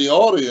people in the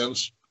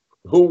audience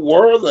who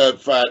were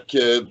that fat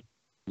kid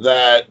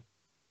that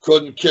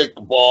couldn't kick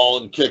the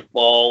ball and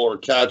kickball or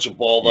catch a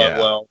ball that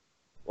well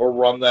or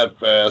run that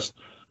fast.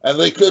 And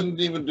they couldn't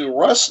even do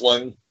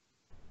wrestling,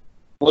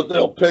 but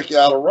they'll pick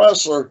out a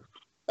wrestler.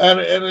 And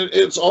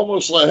it's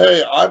almost like,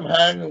 hey, I'm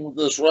hanging with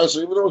this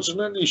wrestler, even though it's an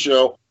indie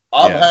show,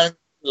 I'm hanging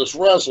with this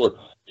wrestler.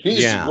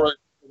 He's the great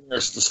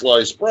next to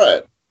sliced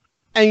bread.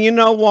 And you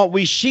know what?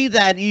 We see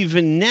that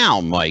even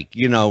now, Mike.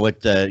 You know,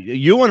 with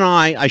you and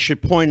I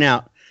should point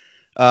out,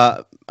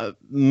 Mike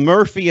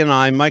Murphy and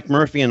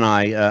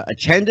I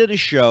attended a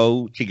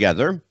show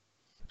together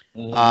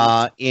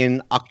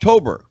in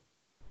October,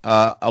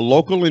 a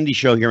local indie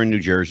show here in New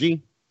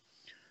Jersey,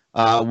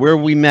 where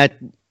we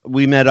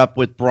met up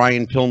with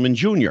Brian Pillman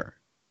Jr.,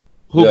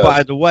 who,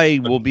 by the way,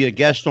 will be a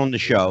guest on the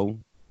show.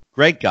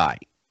 Great guy.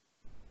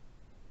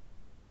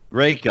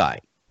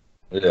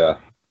 Yeah.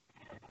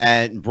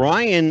 And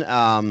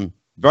Brian,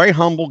 very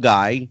humble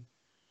guy,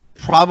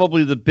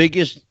 probably the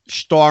biggest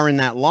star in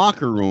that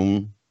locker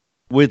room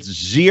with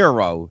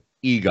zero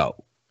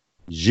ego.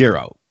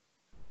 Zero.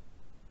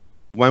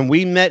 When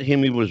we met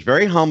him, he was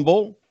very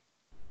humble.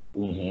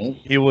 Mm-hmm.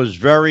 He was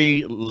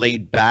very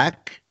laid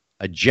back,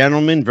 a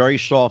gentleman, very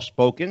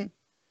soft-spoken.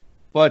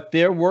 But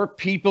there were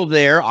people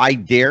there, I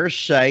dare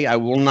say, I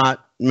will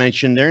not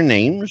mention their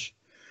names,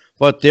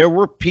 but there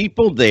were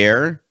people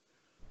there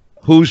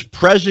whose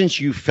presence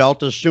you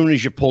felt as soon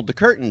as you pulled the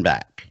curtain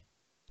back,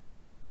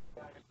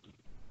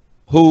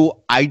 who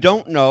I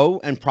don't know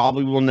and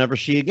probably will never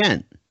see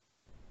again.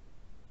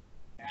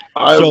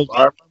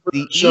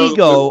 The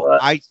ego,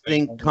 I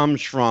think,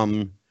 comes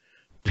from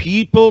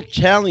people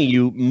telling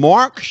you,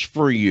 marks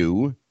for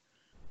you,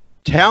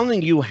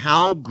 telling you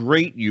how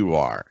great you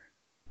are.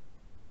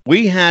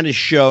 We had a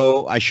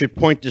show, I should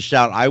point this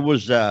out, I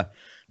was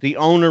the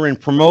owner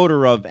and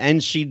promoter of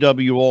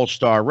NCW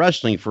All-Star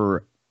Wrestling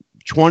for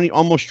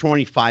almost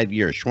 25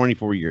 years,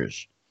 24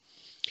 years.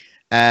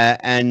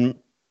 And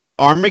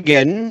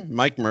Armageddon,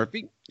 Mike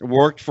Murphy,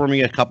 worked for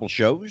me a couple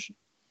shows.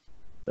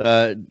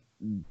 The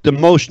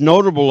most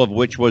notable of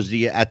which was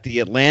at the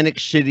Atlantic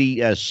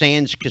City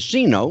Sands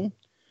Casino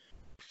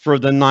for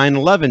the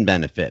 9/11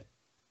 benefit.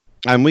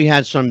 And we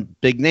had some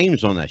big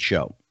names on that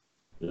show.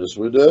 Yes,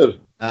 we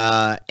did.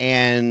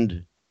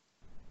 And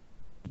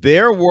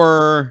there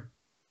were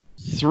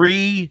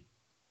 3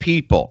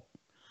 people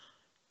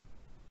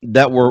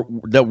that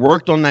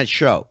worked on that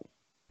show,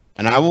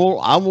 and I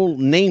will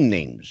name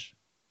names.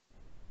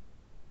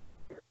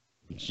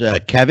 It's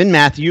Kevin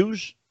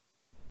Matthews,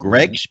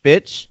 Greg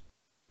Spitz,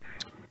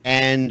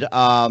 and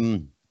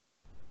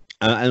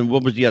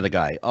what was the other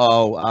guy?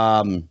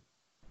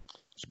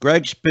 It's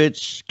Greg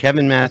Spitz,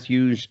 Kevin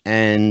Matthews,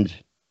 and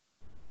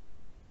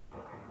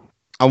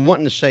I'm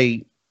wanting to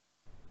say,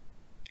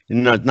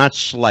 no, not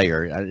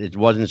Slayer. It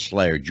wasn't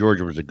Slayer.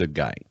 George was a good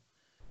guy,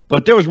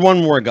 but there was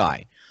one more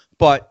guy.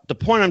 But the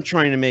point I'm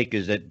trying to make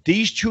is that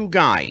these 2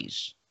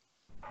 guys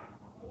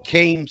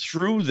came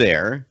through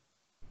there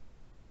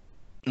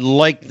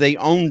like they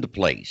owned the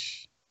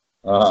place.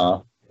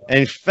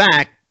 In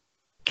fact,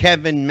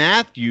 Kevin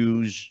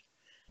Matthews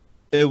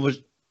was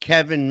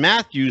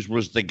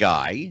the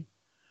guy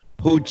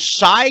who'd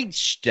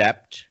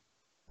sidestepped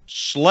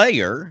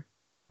Slayer,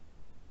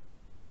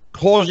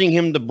 causing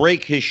him to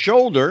break his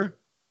shoulder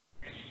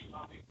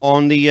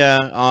on the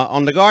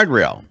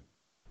guardrail.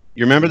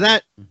 You remember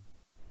that?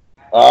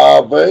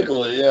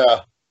 Vaguely,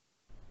 yeah.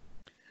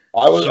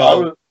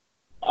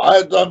 I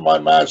had done my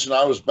match and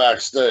I was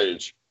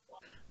backstage.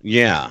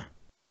 Yeah.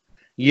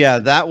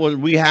 That was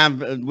we have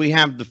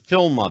the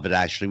film of it.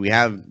 Actually, we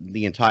have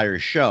the entire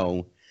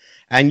show,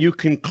 and you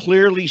can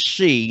clearly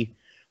see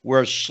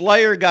where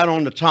Slayer got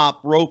on the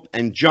top rope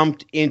and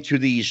jumped into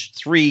these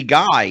 3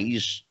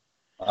 guys.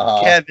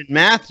 Kevin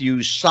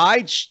Matthews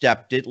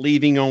sidestepped it,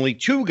 leaving only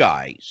 2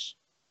 guys.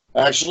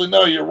 Actually,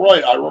 no, you're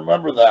right. I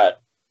remember that.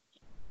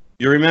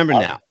 You remember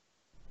now?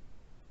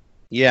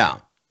 Yeah.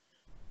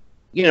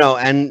 You know,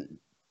 and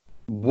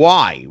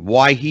why?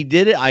 Why he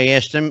did it? I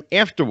asked him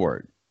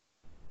afterward.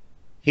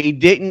 He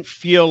didn't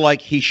feel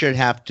like he should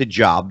have to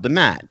job the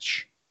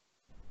match.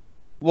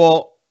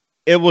 Well,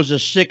 it was a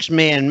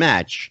 6-man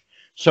match,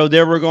 so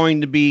there were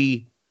going to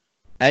be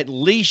at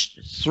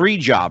least 3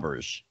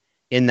 jobbers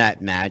in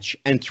that match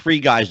and 3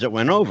 guys that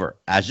went over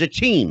as a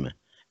team.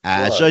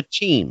 A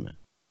team.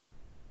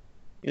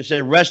 You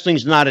say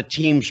wrestling's not a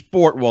team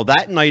sport. Well,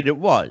 that night it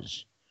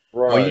was.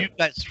 Right. When you've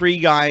got 3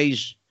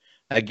 guys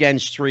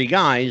against 3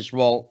 guys,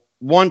 well,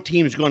 one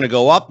team's going to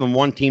go up and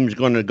one team's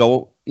going to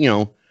go,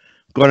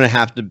 going to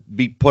have to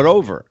be put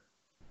over.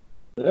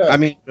 Yeah. I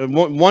mean,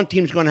 one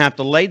team's going to have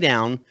to lay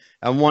down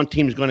and one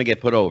team's going to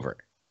get put over.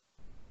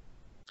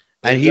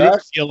 And he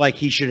didn't feel like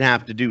he should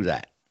have to do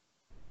that.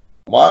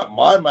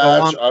 My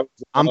match,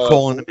 I'm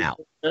calling him out.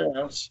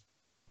 dance.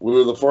 We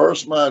were the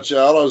first match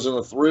out. I was in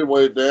a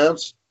three-way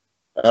dance,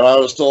 and I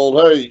was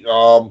told, hey,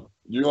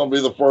 you're going to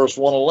be the first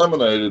one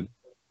eliminated.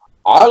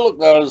 I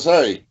looked at it as,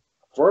 hey,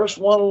 first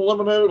one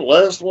eliminated,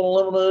 last one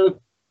eliminated.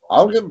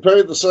 I'm getting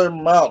paid the same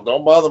amount.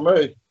 Don't bother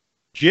me.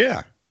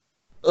 Yeah,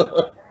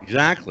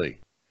 exactly.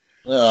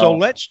 Yeah. So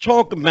let's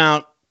talk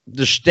about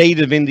the state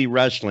of indie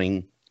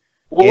wrestling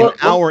in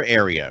our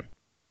area.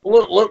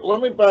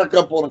 Let me back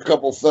up on a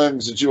couple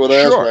things that you had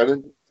asked me. I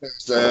didn't get a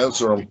chance to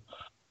answer them.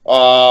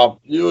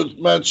 You had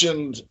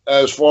mentioned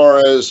as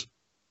far as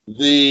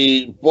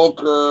the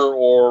booker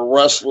or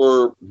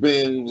wrestler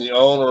being the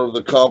owner of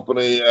the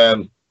company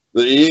and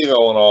the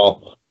ego and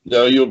all. You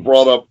know, you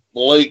brought up the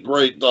late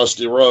great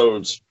Dusty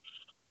Rhodes.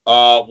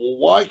 Well,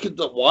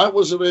 why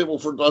was it able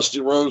for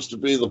Dusty Rhodes to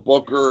be the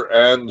booker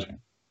and,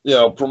 you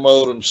know,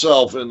 promote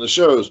himself in the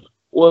shows?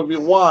 Well, if you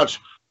watch,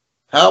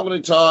 how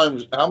many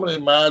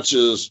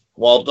matches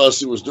while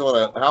Dusty was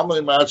doing it, how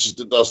many matches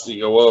did Dusty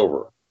go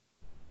over?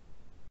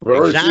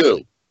 Very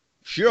few.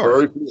 Sure.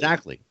 Very few.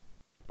 Exactly.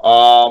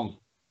 Also,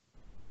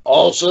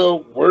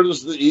 where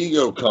does the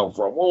ego come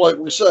from? Well, like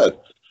we said,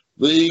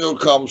 the ego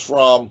comes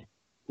from,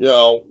 you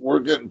know, we're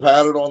getting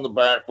patted on the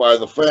back by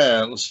the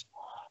fans.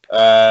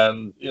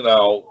 And, you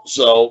know,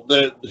 so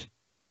that,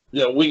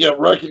 you know, we get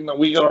recognized,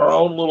 we get our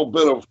own little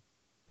bit of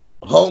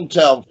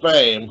hometown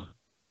fame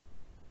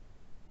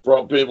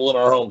from people in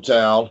our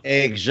hometown.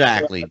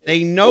 Exactly.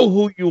 They know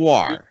who you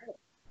are.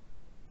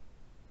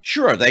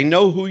 Sure, they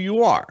know who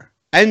you are.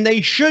 And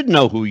they should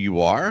know who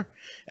you are.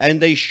 And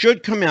they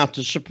should come out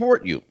to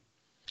support you.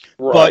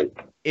 Right.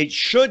 But it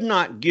should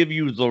not give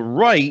you the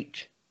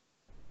right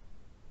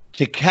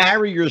to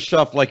carry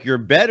yourself like you're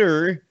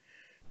better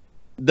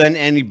than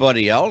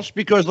anybody else,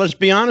 because let's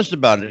be honest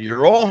about it,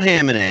 you're all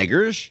ham and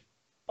eggers.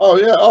 Oh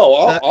yeah.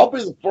 Oh, I'll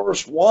be the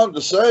first one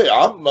to say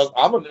I'm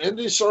an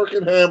indie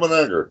circuit ham and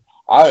egger.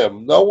 I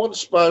am no one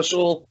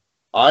special.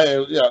 I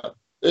am, yeah.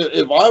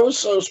 If I was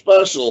so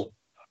special,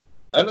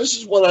 and this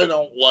is what I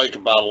don't like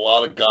about a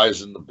lot of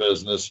guys in the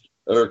business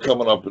that are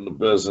coming up in the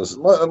business.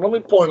 And let me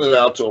point it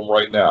out to them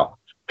right now,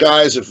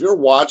 guys. If you're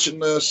watching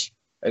this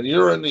and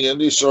you're in the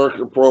indie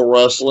circuit pro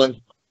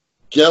wrestling,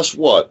 guess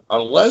what?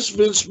 Unless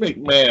Vince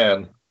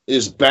McMahon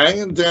is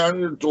banging down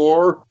your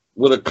door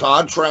with a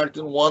contract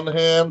in one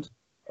hand,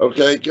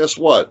 okay, guess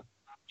what?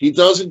 He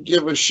doesn't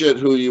give a shit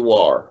who you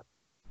are.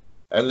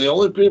 And the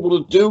only people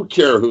that do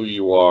care who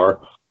you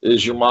are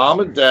is your mom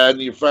and dad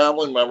and your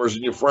family members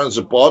and your friends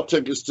that bought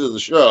tickets to the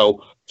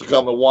show to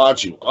come and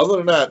watch you. Other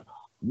than that,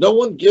 no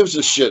one gives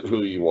a shit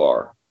who you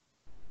are.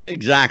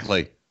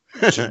 Exactly.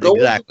 So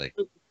exactly.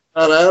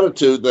 That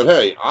attitude that,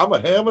 hey, I'm a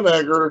ham and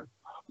egger.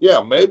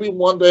 Yeah, maybe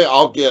one day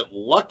I'll get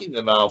lucky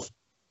enough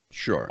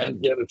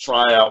and get a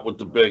tryout with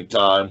the big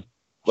time.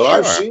 But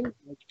I've seen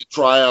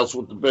tryouts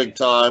with the big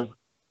time.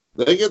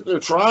 They get their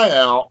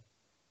tryout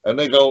and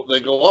they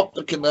go up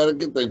to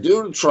Connecticut, they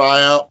do the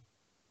tryout,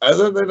 and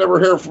then they never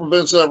hear from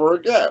Vince ever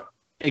again.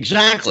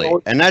 Exactly.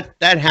 So, and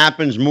that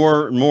happens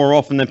more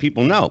often than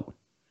people know.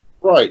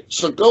 Right.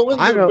 So go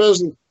into the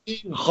business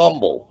being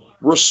humble.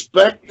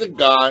 Respect the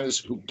guys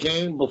who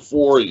came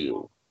before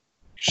you.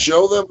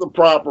 Show them the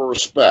proper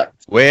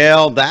respect.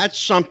 Well, that's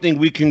something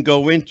we can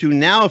go into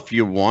now if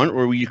you want,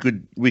 or we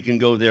can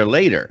go there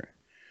later.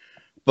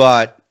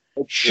 But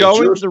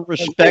showing the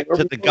respect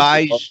to the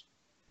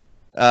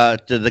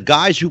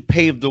guys who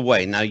paved the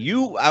way. Now,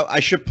 I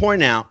should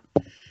point out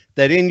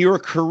that in your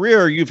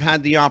career, you've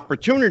had the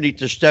opportunity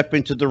to step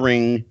into the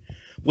ring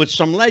with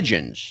some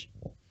legends.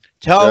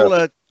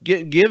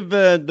 Give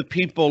the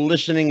people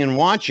listening and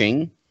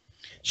watching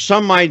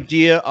some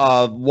idea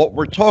of what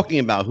we're talking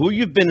about, who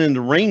you've been in the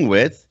ring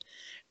with,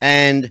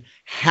 and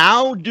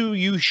how do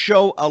you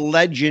show a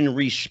legend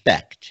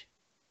respect?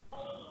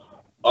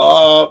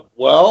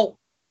 Well,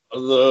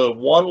 the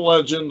one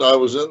legend I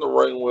was in the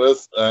ring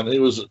with, and he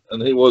was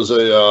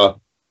a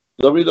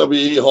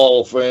WWE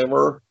Hall of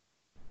Famer,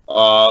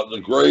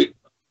 the great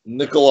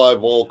Nikolai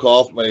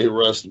Volkov, may he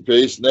rest in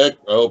peace. Nick,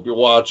 I hope you're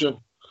watching.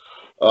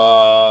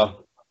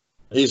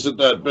 He's at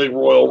that big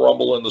Royal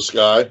Rumble in the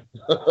sky.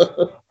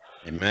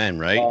 Amen,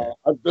 right?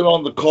 I've been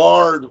on the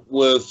card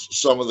with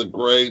some of the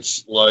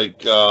greats like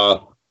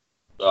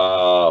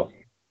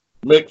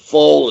Mick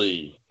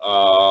Foley.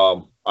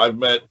 I've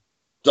met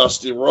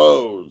Dusty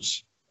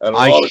Rhodes. And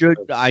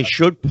I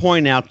should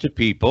point out to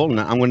people, and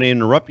I'm going to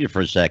interrupt you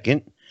for a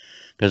second,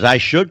 because I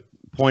should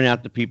point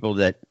out to people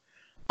that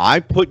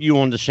I put you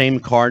on the same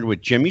card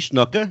with Jimmy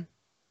Snuka.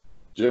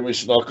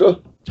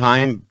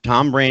 Tom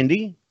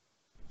Brandy.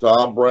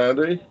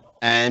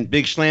 And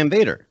Big Slam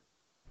Vader.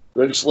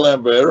 Big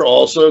Slam Vader.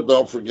 Also,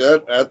 don't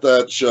forget, at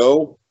that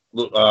show,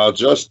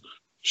 just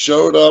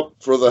showed up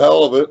for the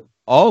hell of it.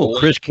 Oh,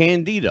 Chris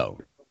Candido.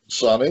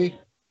 Sonny.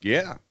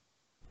 Yeah.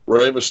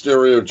 Rey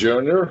Mysterio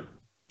Jr.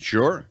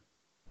 Sure.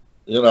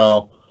 You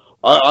know,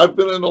 I've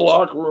been in the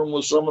locker room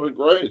with some of the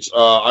greats.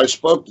 I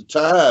spoke to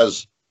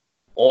Taz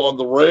on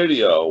the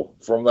radio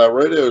from that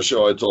radio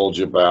show I told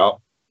you about.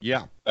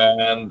 Yeah.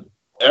 And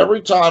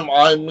every time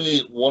I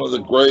meet one of the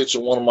greats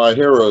or one of my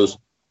heroes,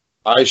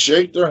 I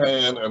shake their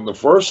hand, and the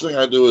first thing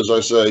I do is I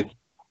say,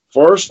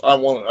 first,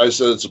 I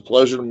said, it's a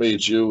pleasure to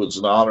meet you. It's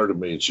an honor to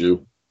meet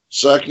you.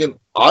 Second,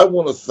 I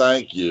want to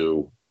thank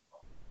you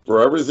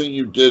for everything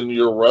you did in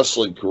your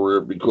wrestling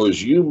career,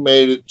 because you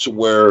made it to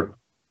where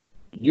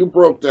you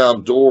broke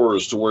down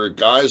doors to where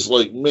guys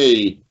like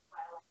me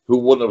who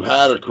wouldn't have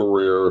had a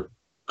career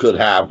could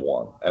have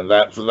one. And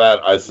for that,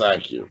 I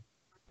thank you.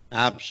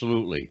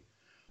 Absolutely.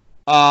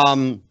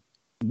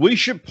 We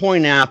should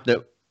point out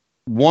that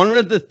one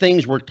of the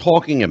things we're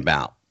talking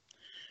about,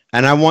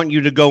 and I want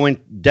you to go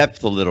in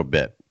depth a little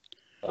bit.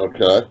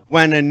 Okay.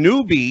 When a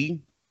newbie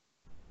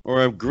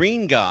or a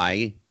green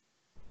guy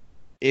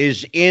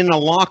is in a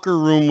locker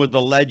room with a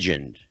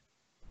legend,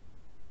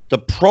 the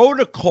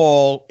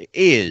protocol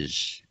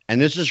is, and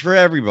this is for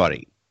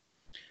everybody,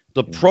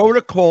 the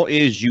protocol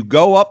is you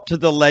go up to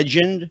the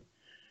legend,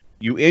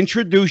 you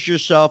introduce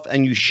yourself,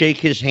 and you shake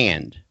his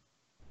hand.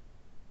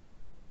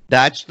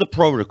 That's the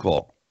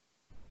protocol.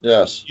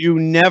 Yes. You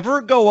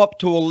never go up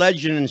to a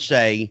legend and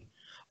say,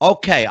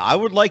 okay, I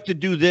would like to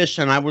do this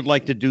and I would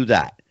like to do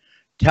that.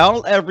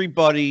 Tell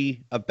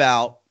everybody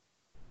about,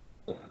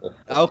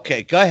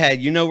 okay, go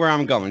ahead. You know where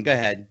I'm going. Go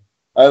ahead.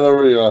 I know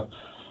where you're going.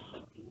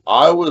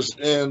 I was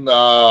in,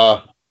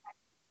 my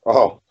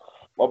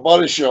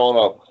buddy's showing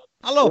up.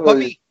 Hello,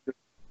 puppy.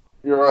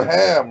 You're a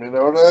ham, you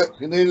know that?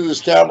 He needed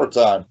his camera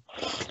time.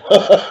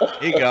 Here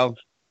you go.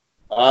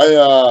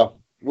 I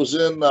was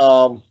in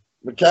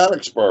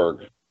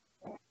Mechanicsburg.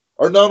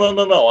 Or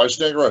no. I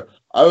stand right.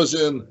 I was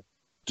in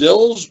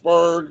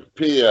Dillsburg,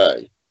 PA.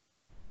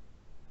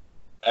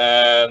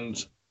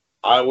 And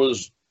I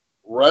was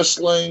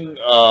wrestling.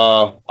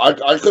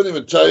 I couldn't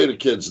even tell you the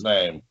kid's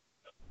name.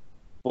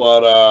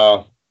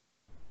 But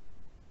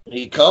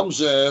he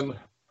comes in,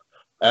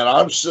 and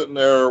I'm sitting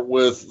there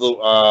with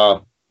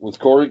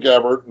Corey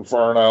Gebert,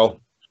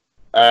 Inferno,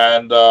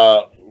 and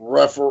a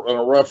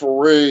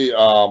referee,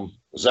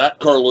 Zach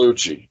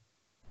Carlucci.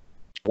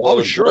 One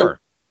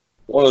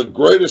of the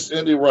greatest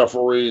indie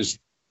referees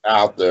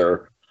out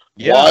there.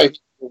 Yeah. Why he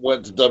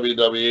went to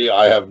WWE,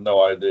 I have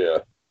no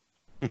idea.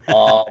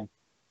 And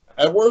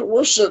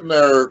we're sitting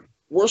there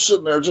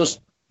just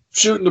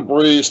shooting the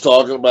breeze,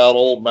 talking about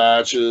old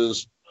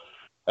matches.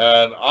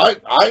 And I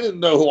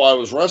didn't know who I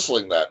was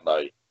wrestling that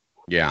night.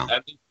 Yeah.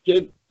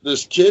 And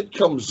this kid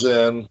comes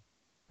in.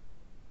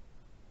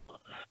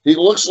 He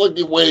looks like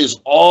he weighs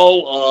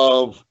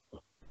all of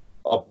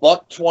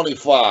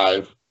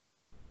 $125,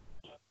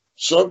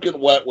 soaking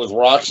wet with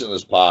rocks in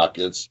his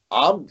pockets.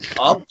 I'm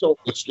tilting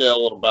the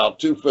scale at about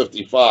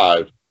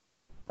 255.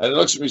 And he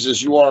looks at me and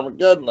says, "You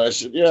Armageddon?" I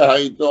said, "Yeah, how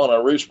you doing?" I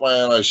reach my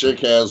hand, I shake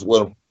hands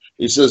with him.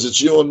 He says,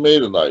 "It's you and me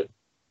tonight."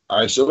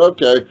 I said,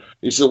 "Okay."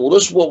 He said, "Well,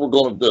 this is what we're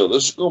going to do.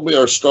 This is going to be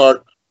our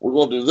start. We're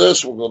going to do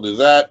this, we're going to do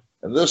that,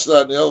 and this,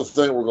 that, and the other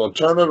thing. We're going to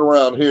turn it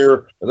around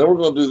here, and then we're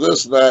going to do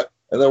this and that,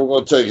 and then we're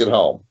going to take it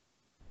home."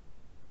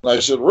 And I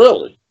said,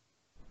 "Really?"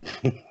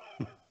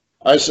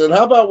 I said,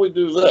 "How about we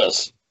do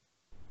this?"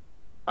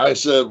 I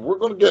said, "We're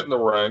going to get in the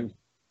ring.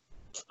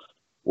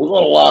 We're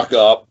going to lock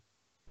up.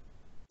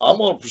 I'm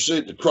going to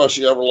proceed to crush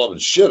the ever-loving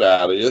shit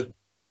out of you,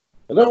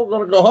 and then we're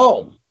going to go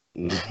home.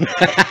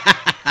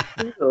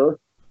 Here,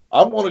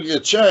 I'm going to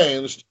get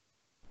changed,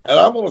 and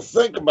I'm going to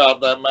think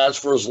about that match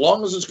for as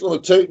long as it's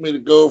going to take me to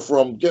go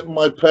from getting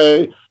my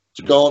pay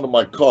to going to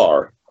my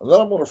car. And then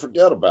I'm going to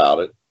forget about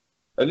it,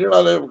 and you're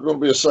not ever going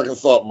to be a second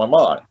thought in my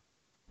mind."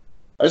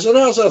 I said,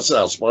 "How's that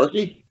sound,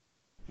 Sparky?"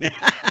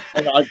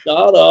 And I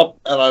got up,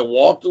 and I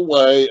walked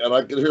away, and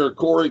I could hear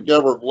Corey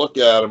Gebert look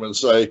at him and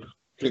say,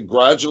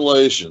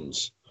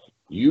 "Congratulations.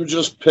 You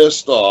just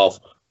pissed off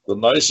the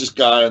nicest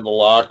guy in the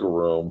locker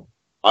room.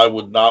 I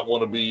would not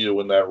want to be you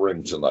in that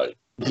ring tonight."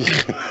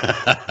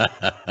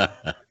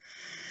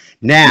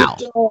 Now,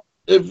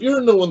 if you're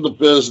new in the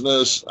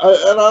business,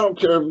 and I don't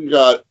care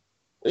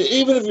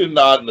even if you're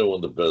not new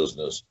in the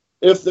business,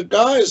 if the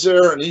guy's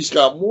there and he's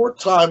got more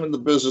time in the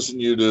business than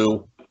you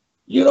do,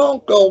 you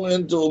don't go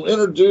into him,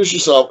 introduce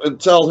yourself, and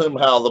tell him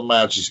how the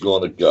match is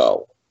going to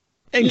go.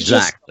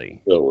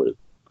 exactly. Do it.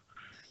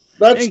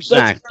 That's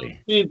Exactly.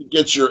 you need to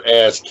get your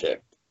ass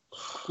kicked.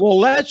 Well,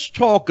 let's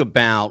talk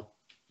about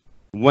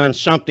when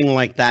something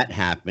like that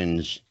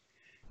happens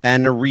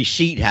and a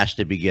receipt has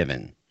to be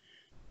given.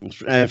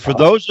 For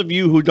those of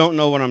you who don't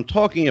know what I'm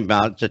talking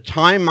about, it's a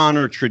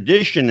time-honored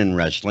tradition in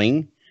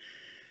wrestling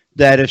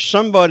that if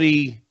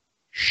somebody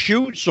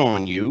shoots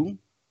on you,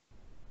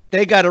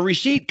 they got a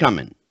receipt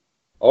coming.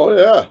 Oh,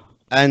 yeah.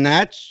 And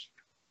that's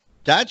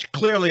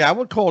clearly, I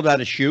would call that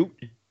a shoot.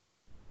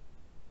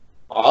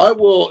 I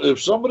will,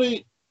 if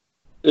somebody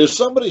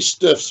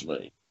stiffs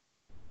me,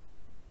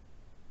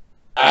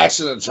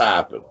 accidents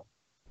happen.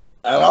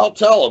 And I'll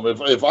tell them,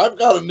 if I've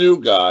got a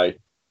new guy,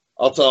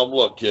 I'll tell them,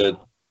 "Look, kid,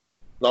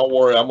 don't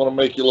worry, I'm going to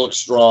make you look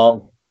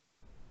strong.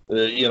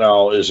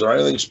 Is there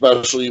anything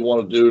special you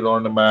want to do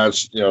during the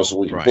match, so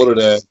we can put it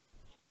in?"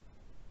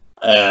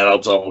 And I'll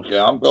tell them, "Okay,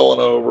 I'm going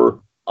over.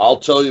 I'll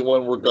tell you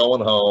when we're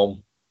going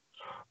home.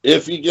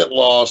 If you get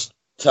lost,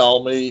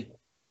 tell me.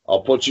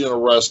 I'll put you in a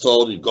rest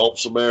hold. You gulp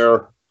some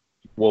air,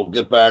 we'll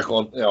get back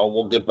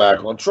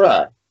on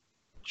track.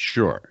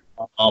 Sure.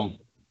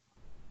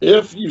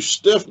 If you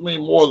stiff me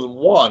more than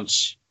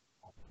once,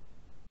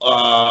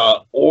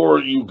 or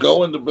you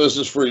go into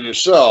business for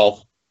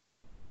yourself,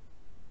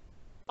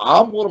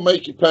 I'm going to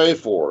make you pay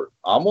for it.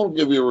 I'm going to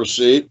give you a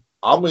receipt.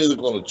 I'm either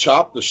going to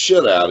chop the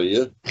shit out of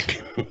you,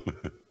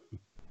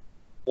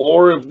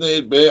 or if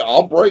need be,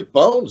 I'll break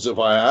bones if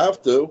I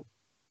have to.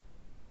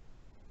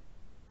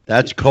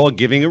 That's called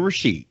giving a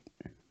receipt.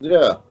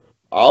 Yeah.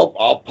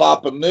 I'll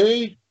pop a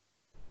knee,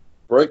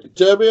 break a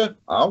tibia.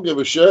 I don't give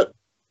a shit.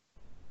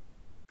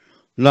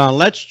 Now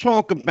let's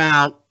talk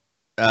about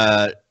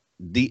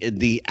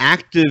the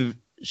active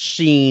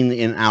scene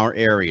in our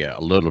area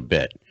a little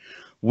bit.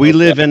 We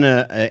live in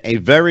a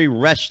very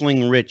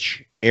wrestling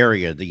rich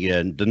area.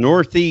 The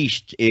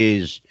Northeast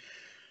is,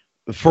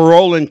 for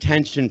all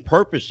intents and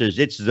purposes,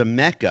 it's the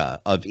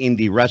mecca of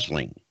indie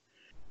wrestling.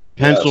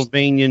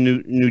 Pennsylvania,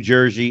 New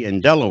Jersey,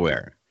 and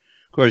Delaware.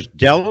 Of course,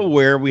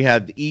 Delaware, we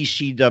have the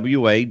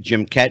ECWA,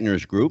 Jim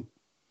Kettner's group.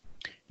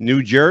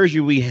 New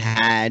Jersey, we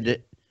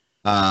had,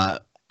 and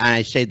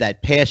I say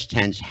that past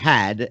tense,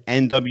 had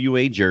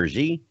NWA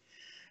Jersey,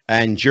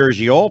 and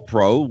Jersey All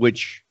Pro,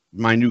 which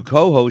my new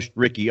co-host,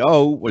 Ricky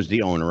O, was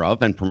the owner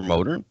of and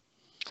promoter.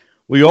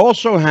 We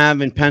also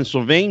have in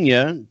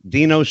Pennsylvania,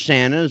 Dino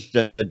Santa's,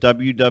 the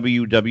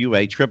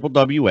WWWA, Triple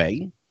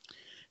WA,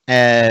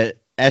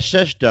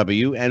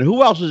 SSW, and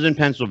who else is in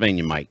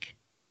Pennsylvania, Mike?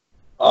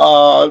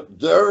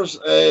 There's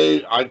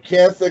I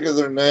can't think of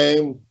their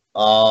name.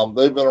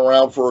 They've been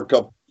around for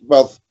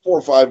about 4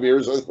 or 5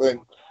 years, I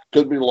think.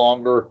 Could be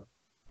longer.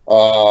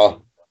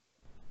 An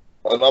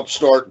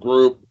upstart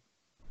group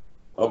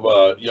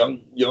of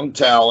young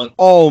talent.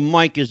 Oh,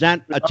 Mike, is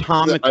that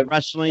Atomic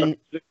Wrestling?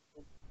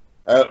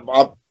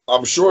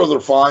 I'm sure they're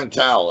fine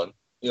talent.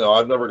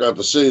 I've never got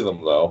to see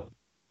them though.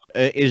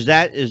 Is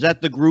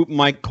that the group,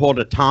 Mike, called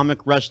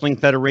Atomic Wrestling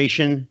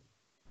Federation?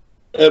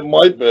 It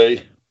might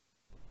be.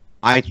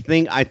 I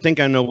think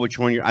I know which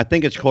one I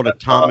think it's called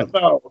Atomic.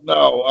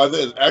 No, I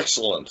think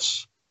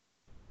Excellence.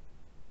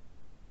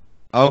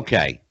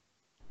 Okay.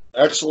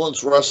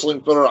 Excellence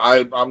Wrestling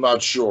Federation. I'm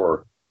not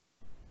sure.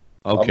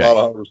 Okay. I'm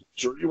not 100%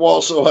 sure. You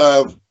also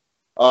have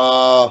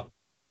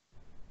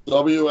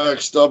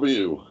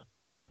WXW.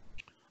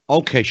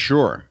 Okay,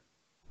 sure.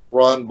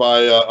 Run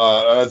by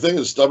I think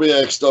it's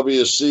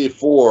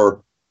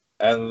WXWC4,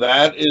 and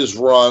that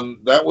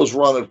was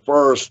run at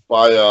first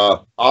by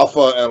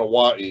Alpha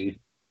ANOAI.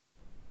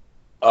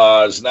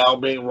 It's now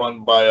being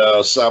run by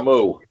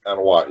Samu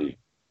ANOAI.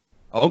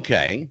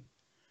 Okay.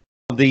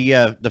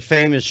 The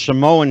famous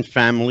Samoan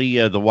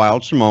family, the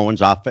Wild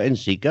Samoans, Alpha and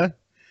Sika.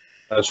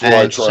 That's right.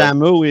 And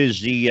Samu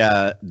is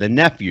the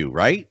nephew,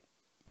 right?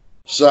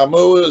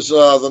 Samu is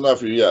the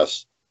nephew,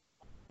 yes.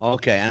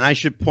 Okay, and I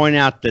should point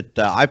out that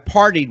I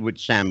partied with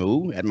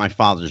Samu at my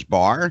father's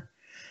bar,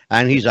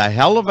 and he's a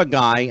hell of a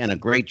guy and a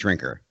great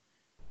drinker.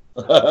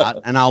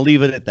 And I'll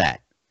leave it at that.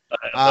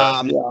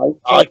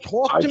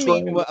 Talk to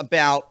me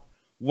about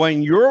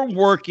when you're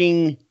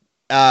working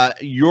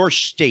your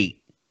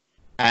state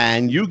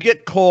and you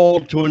get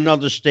called to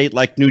another state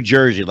like New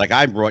Jersey, like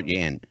I brought you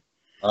in.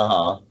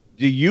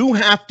 Do you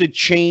have to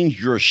change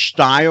your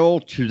style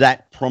to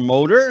that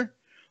promoter,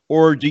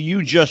 or do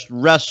you just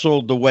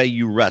wrestle the way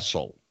you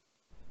wrestle?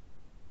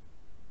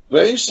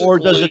 Basically, or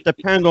does it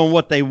depend on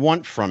what they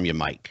want from you,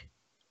 Mike?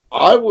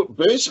 What I would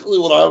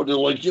do,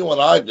 like you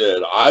and I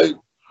did, I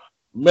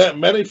met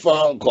many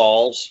phone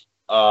calls.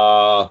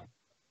 And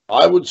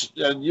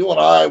you and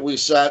I, we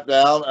sat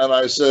down and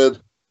I said,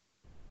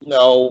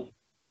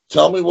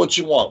 tell me what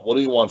you want. What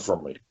do you want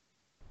from me?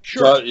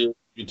 Sure. You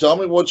tell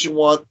me what you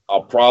want,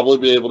 I'll probably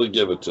be able to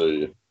give it to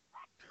you.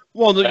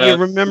 Well, you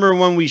remember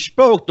when we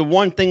spoke, the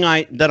one thing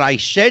that I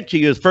said to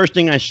you, the first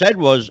thing I said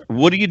was,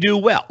 what do you do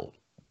well?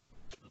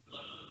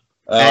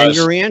 And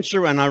your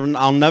answer, and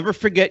I'll never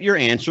forget your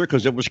answer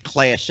because it was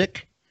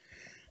classic.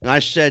 And I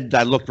said,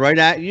 I looked right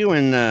at you,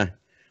 and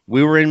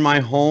we were in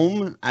my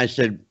home. I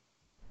said,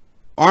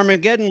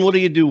 Armageddon, what do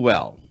you do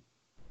well?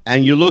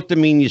 And you looked at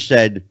me and you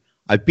said,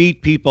 I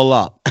beat people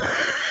up.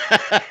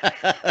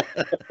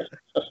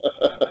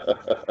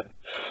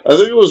 I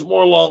think it was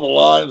more along the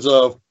lines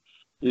of,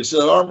 he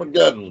said,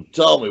 Armageddon,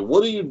 tell me,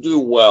 what do you do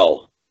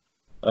well?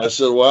 I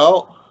said,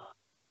 well,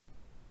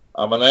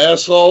 I'm an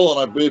asshole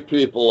and I beat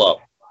people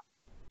up.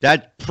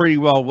 That's pretty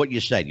well what you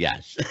said,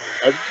 yes.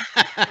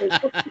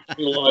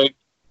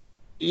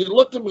 You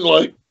looked at me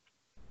like,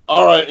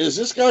 all right, is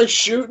this guy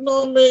shooting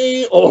on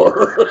me?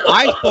 Or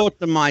I thought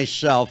to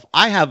myself,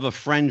 I have a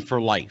friend for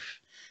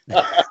life.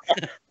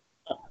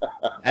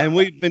 And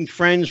we've been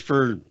friends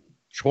for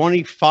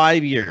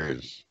 25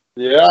 years.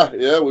 Yeah,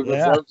 we've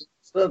been friends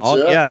since. Oh,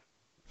 yeah.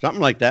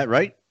 Something like that,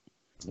 right?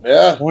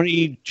 Yeah.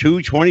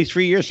 22,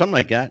 23 years, something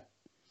like that.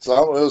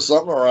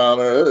 Something around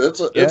there.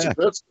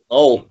 It's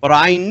old. But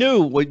I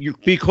knew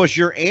because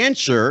your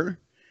answer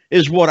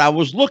is what I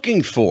was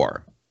looking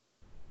for.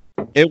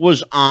 It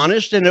was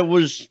honest and it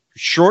was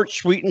short,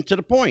 sweet, and to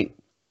the point.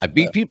 I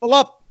beat people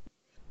up.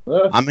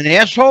 Yeah. I'm an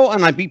asshole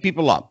and I beat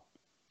people up.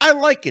 I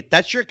like it.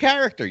 That's your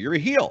character. You're a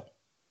heel.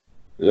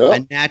 Yeah. A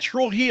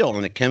natural heel,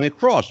 and it came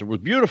across. It was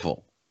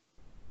beautiful.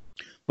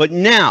 But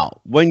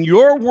now, when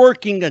you're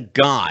working a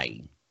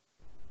guy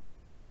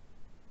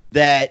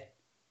that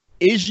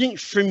isn't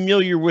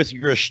familiar with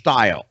your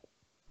style,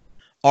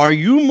 are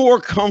you more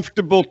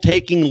comfortable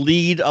taking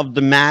lead of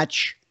the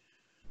match,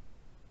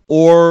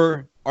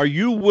 or are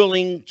you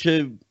willing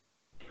to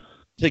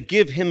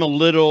give him a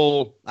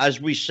little, as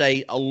we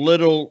say, a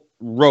little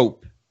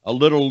rope, a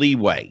little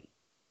leeway?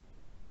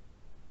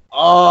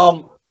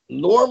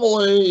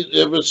 Normally,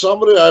 if it's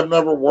somebody I've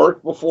never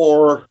worked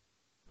before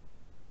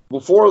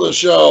the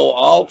show,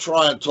 I'll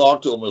try and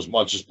talk to them as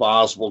much as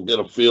possible, get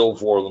a feel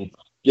for them,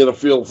 get a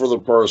feel for their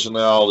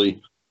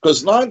personality.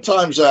 Because 9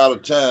 times out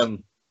of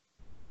 10,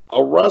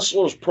 a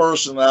wrestler's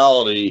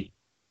personality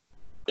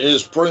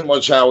is pretty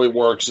much how he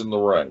works in the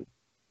ring.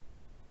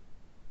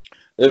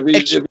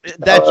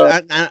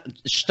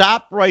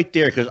 Stop right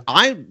there, because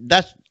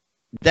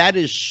that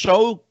is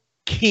so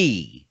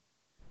key.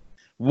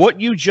 What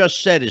you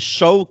just said is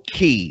so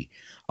key.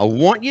 I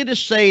want you to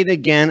say it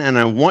again, and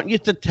I want you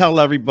to tell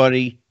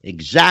everybody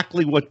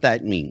exactly what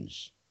that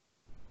means.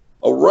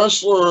 A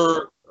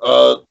wrestler,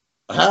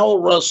 how a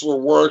wrestler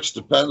works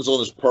depends on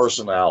his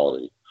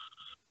personality.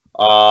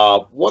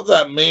 What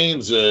that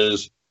means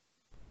is,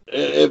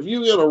 if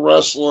you get a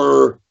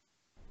wrestler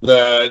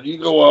that you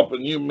go up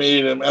and you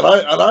meet him, and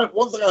I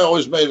one thing I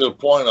always made a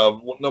point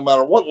of, no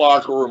matter what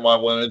locker room I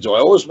went into, I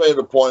always made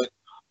a point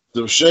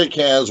to shake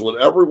hands with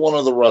every one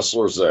of the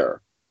wrestlers there.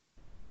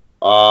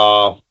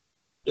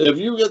 If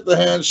you get the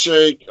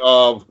handshake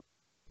of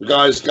the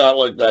guy's got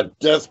like that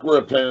death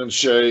grip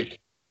handshake,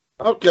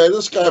 okay,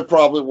 this guy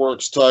probably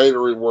works tight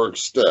or he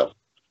works stiff.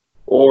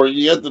 Or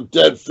you get the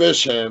dead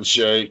fish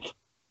handshake,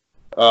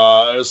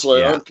 it's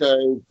like,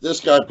 okay,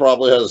 this guy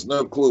probably has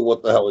no clue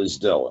what the hell he's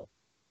doing.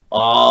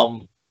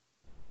 And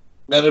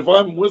if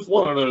I'm with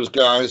one of those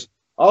guys,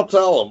 I'll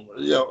tell them,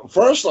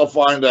 first I'll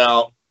find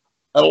out.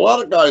 And a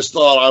lot of guys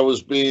thought I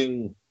was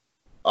being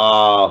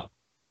a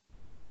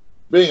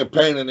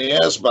pain in the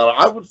ass about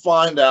it. I would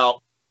find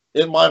out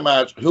in my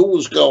match who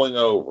was going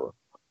over.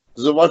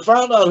 Because if I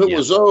found out who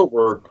was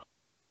over,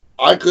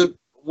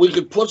 we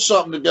could put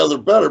something together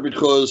better,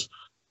 because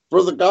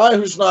for the guy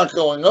who's not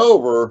going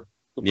over,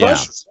 the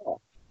pressure's off.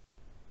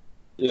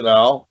 You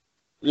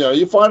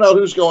find out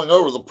who's going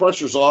over, the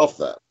pressure's off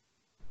that.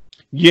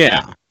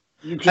 Yeah.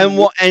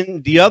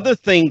 And the other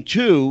thing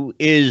too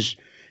is,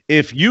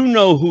 if you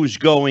know who's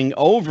going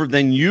over,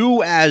 then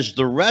you as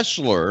the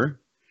wrestler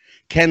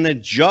can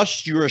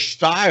adjust your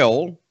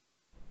style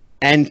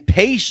and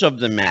pace of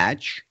the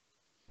match.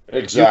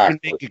 Exactly. You can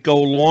make it go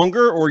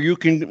longer, or you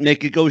can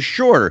make it go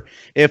shorter.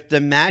 If the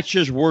match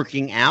is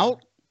working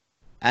out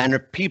and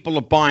if people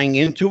are buying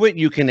into it,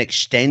 you can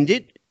extend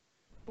it.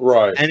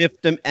 Right. And if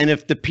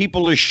the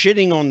people are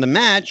shitting on the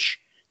match,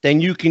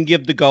 then you can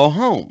give the go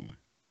home.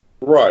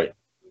 Right.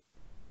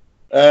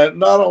 And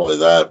not only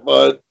that,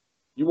 but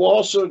you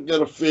also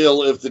get a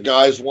feel if the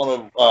guy's one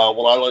of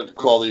what I like to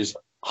call these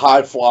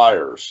high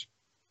flyers.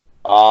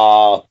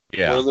 Where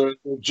they're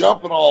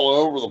jumping all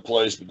over the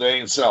place, but they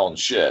ain't selling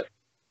shit.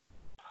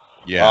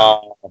 Yeah.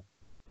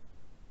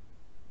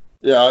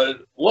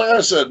 Like I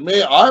said,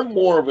 I'm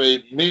more of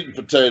a meat and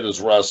potatoes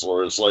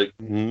wrestler. It's like,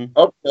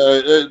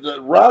 okay,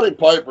 Roddy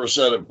Piper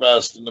said it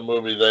best in the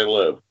movie They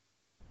Live.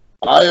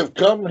 I have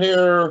come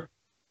here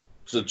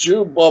to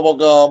chew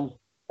bubblegum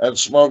and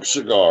smoke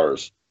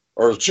cigars,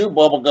 or chew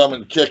bubblegum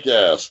and kick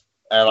ass,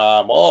 and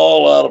I'm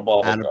all out of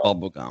bubblegum. Out of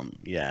bubblegum,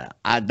 yeah.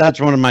 That's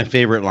one of my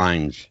favorite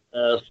lines.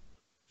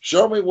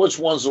 Show me which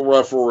one's the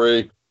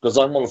referee, because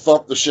I'm going to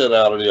thump the shit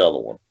out of the other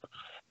one.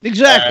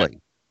 Exactly.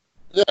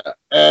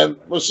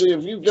 But see,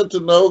 if you get to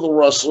know the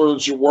wrestler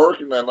that you're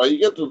working with, you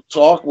get to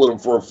talk with him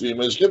for a few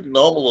minutes, get to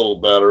know him a little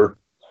better.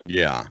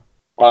 Yeah.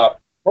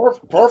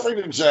 Perfect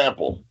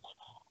example.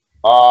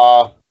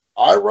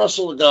 I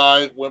wrestled a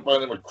guy, went by the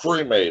name of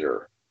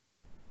Cremator.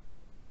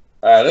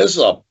 And this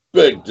is a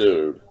big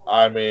dude.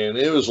 I mean,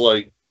 he was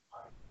like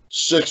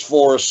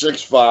 6'4",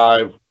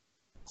 6'5",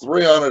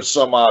 300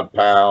 some odd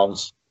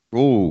pounds.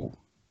 Ooh.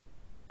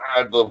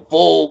 Had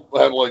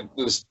like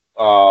this,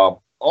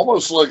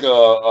 almost like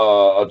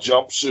a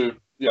jumpsuit,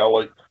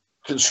 like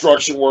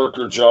construction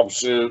worker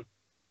jumpsuit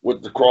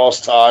with the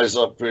cross ties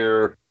up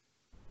here.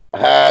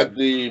 Had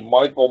the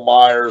Michael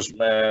Myers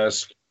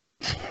mask.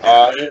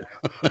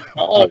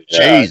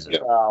 Jesus.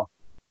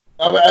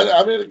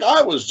 I mean, the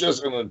guy was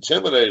just an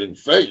intimidating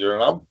figure,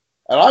 and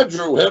I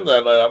drew him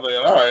that night. I'm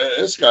thinking, all right,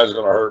 this guy's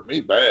going to hurt me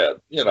bad,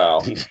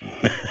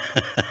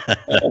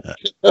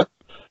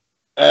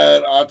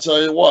 And I'll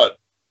tell you what,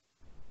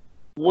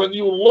 when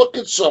you look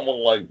at someone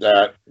like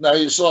that, now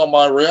you saw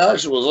my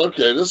reaction was,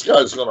 okay, this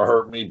guy's going to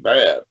hurt me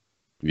bad.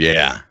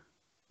 Yeah.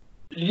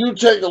 You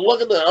take a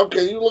look at that.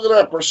 Okay, you look at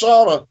that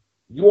persona,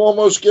 you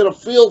almost get a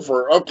feel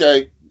for,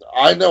 okay,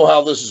 I know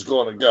how this is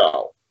going to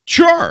go.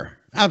 Sure.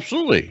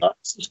 Absolutely.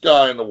 Nicest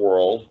guy in the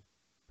world,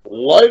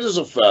 light as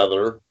a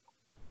feather,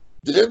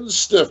 didn't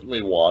stiff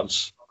me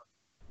once.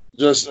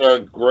 Just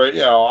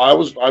great.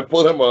 I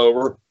put him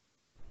over.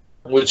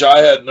 which I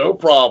had no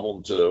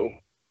problem to.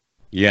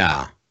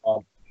 Yeah.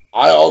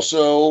 I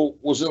also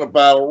was in a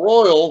battle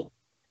royal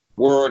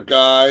where a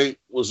guy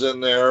was in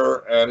there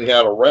and he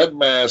had a red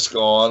mask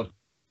on.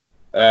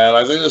 And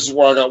I think this is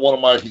where I got one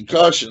of my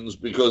concussions,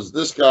 because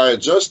this guy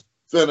had just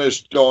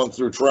finished going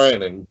through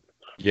training.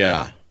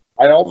 Yeah.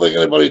 I don't think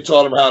anybody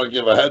taught him how to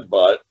give a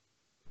headbutt.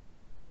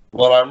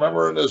 But I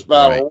remember in this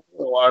battle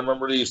royal, I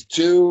remember these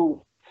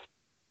two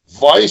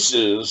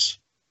vices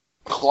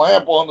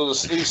clamp onto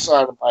the east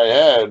side of my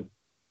head,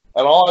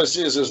 and all I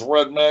see is this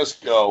red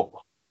mask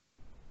go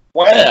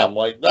wham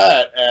like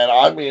that. And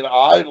I mean,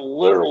 I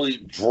literally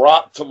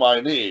dropped to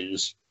my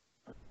knees,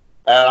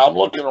 and I'm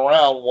looking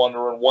around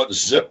wondering what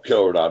zip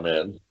code I'm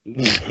in.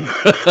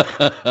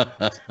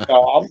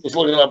 I'm just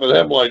looking up at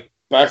him like,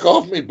 back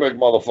off me, big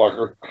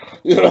motherfucker.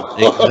 You know?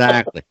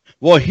 Exactly.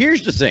 Well,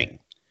 here's the thing.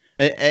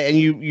 And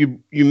you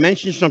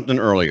mentioned something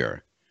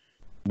earlier.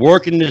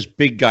 Working this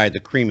big guy, the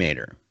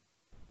cremator.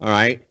 All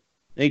right.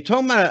 And you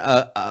talking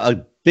about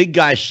a big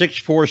guy,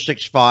 6'4",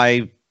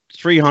 6'5",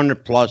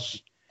 300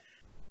 plus,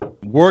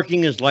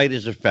 working as light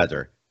as a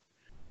feather.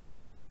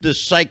 The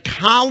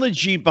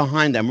psychology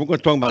behind that, we're going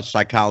to talk about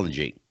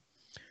psychology.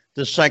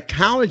 The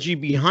psychology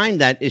behind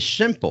that is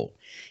simple.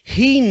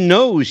 He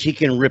knows he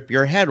can rip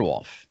your head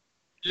off.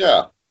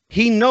 Yeah.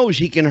 He knows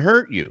he can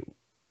hurt you.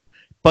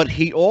 But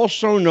he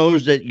also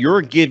knows that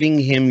you're giving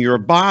him your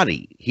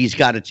body. He's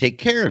got to take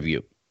care of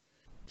you.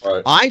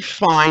 Right. I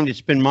find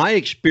it's been my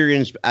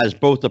experience as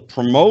both a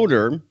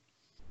promoter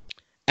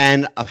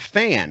and a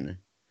fan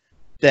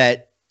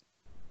that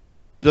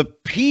the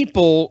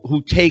people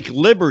who take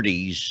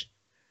liberties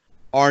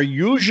are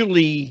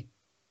usually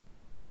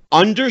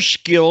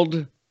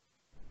underskilled,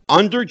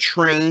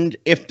 undertrained,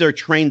 if they're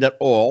trained at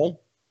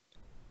all,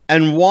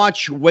 and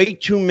watch way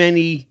too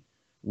many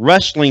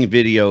wrestling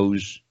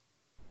videos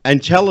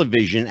and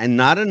television and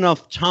not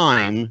enough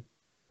time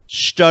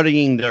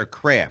studying their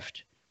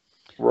craft.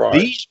 Right.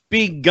 These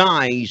big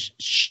guys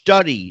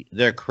study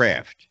their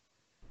craft.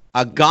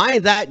 A guy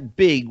that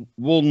big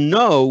will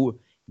know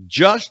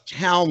just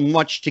how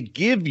much to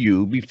give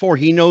you before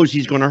he knows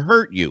he's going to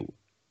hurt you.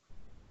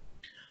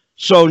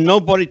 So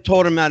nobody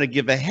taught him how to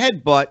give a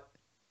headbutt.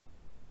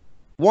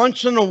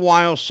 Once in a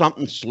while,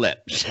 something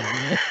slips.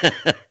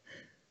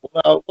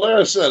 Well, like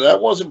I said,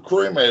 that wasn't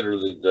Cremator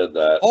that did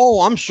that.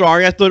 Oh, I'm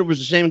sorry. I thought it was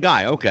the same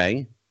guy.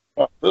 Okay.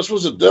 This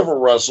was a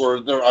different wrestler.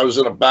 I was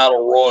in a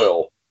battle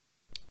royal.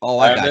 Oh,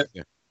 I got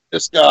you.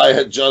 This guy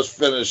had just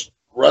finished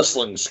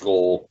wrestling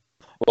school.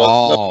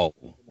 Oh.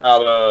 How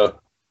to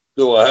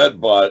do a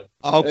headbutt.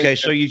 Okay,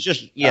 so you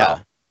just,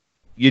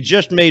 you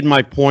just made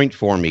my point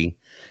for me,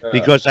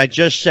 because I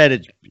just said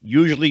it's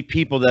usually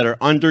people that are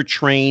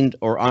undertrained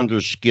or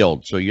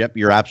underskilled. So yep,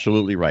 you're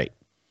absolutely right.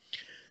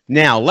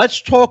 Now,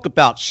 let's talk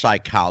about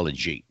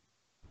psychology.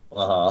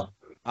 Uh-huh. All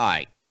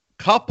right.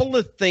 Couple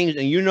of things,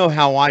 and you know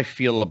how I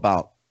feel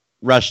about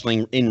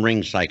wrestling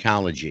in-ring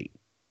psychology.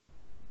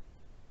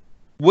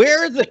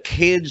 Where are the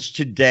kids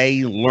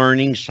today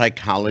learning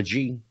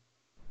psychology?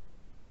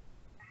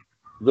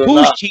 They're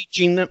Who's not.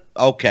 teaching them?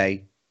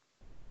 Okay.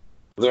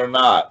 They're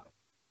not.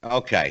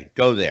 Okay,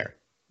 go there.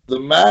 The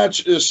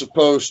match is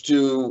supposed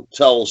to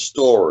tell a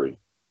story.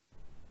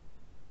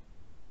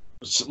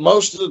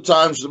 Most of the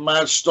times the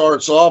match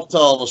starts off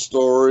telling a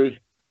story,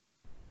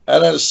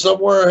 and then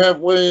somewhere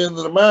halfway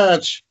into the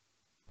match,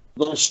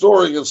 the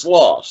story gets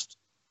lost.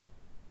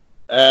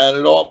 And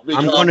it all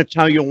becomes... I'm going to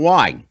tell you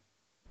why.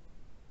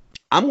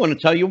 I'm going to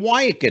tell you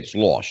why it gets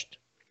lost.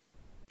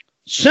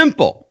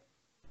 Simple.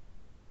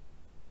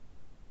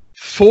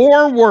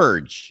 4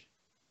 words.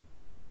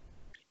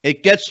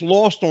 It gets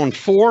lost on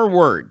 4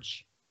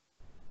 words.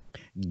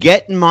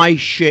 Get my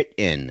shit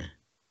in.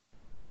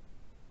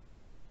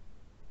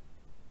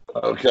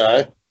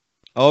 Okay.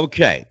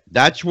 Okay,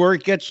 that's where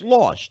it gets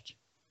lost.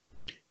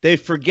 They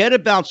forget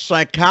about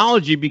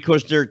psychology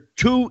because they're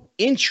too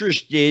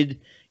interested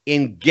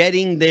in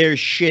getting their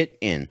shit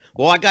in.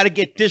 Well, I got to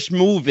get this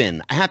move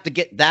in. I have to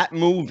get that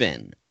move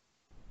in.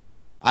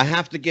 I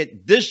have to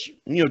get this,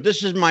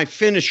 this is my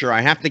finisher. I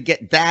have to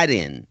get that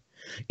in.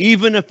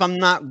 Even if I'm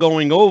not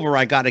going over,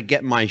 I got to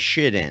get my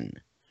shit in.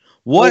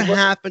 What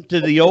happened to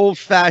the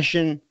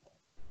old-fashioned...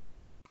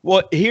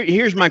 Well,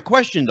 here's my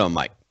question, though,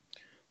 Mike.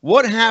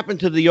 What happened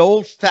to the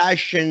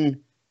old-fashioned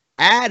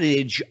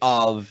adage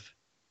of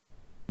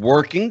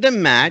working the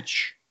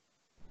match,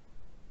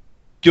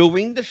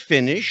 doing the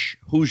finish,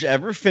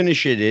 whosever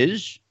finish it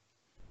is,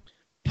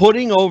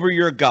 putting over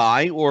your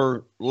guy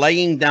or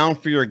laying down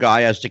for your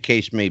guy, as the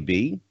case may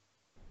be,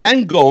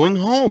 and going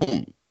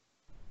home?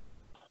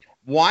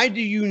 Why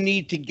do you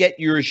need to get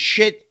your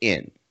shit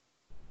in?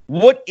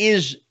 What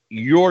is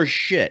your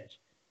shit?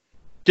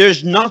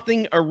 There's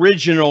nothing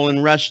original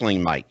in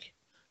wrestling, Mike.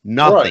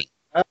 Nothing.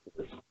 Right.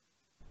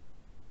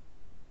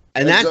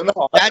 And that's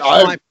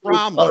my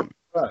problem.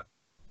 100%.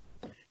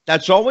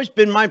 That's always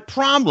been my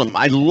problem.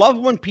 I love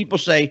when people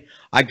say,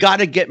 I got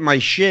to get my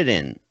shit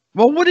in.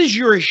 Well, what is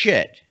your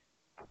shit?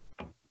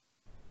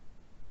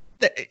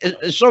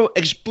 So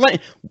explain.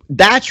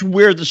 That's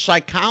where the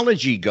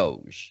psychology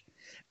goes.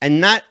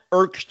 And that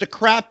irks the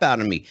crap out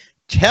of me.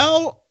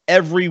 Tell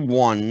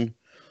everyone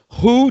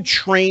who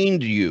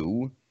trained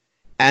you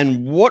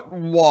and what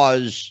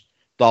was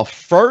the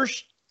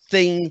first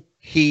thing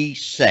he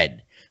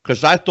said.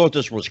 Because I thought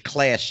this was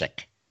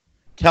classic.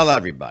 Tell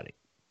everybody.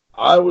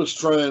 I was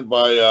trained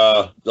by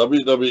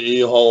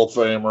WWE Hall of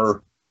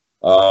Famer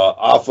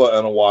Alpha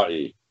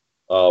ANOAI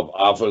of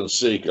Alpha and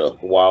Sika,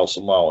 the Wild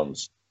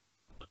Samoans.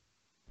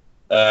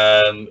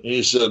 And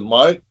he said,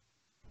 Mike,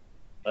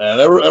 and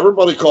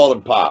everybody called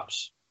him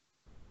Pops.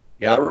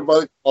 Yeah.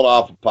 Everybody called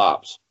Alpha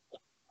Pops.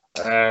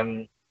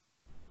 And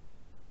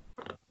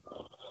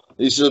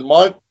he said,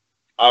 Mike,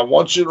 I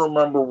want you to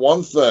remember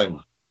one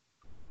thing.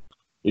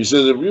 He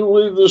said, if you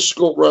leave this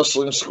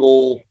wrestling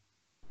school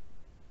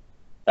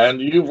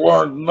and you've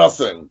learned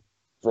nothing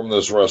from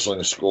this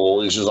wrestling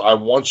school, he says, I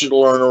want you to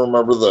learn and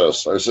remember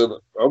this. I said,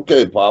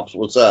 okay, Pops,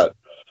 what's that?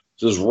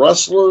 He says,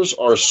 wrestlers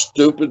are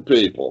stupid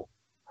people.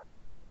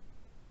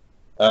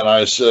 And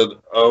I said,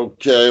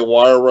 okay,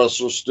 why are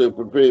wrestlers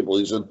stupid people?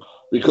 He said,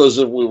 because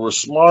if we were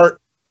smart,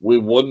 we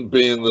wouldn't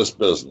be in this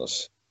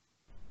business.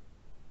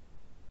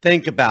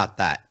 Think about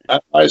that.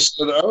 And I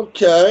said,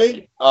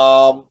 okay.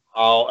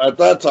 At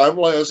that time,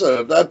 like I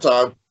said,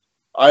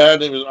 I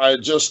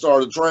had just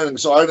started training,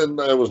 so I didn't.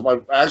 It was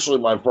actually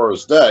my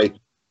first day.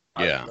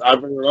 Yeah. I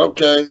figured,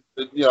 okay,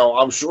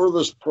 I'm sure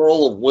this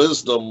pearl of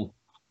wisdom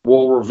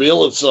will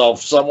reveal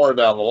itself somewhere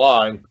down the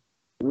line,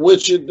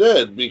 which it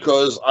did,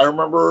 because I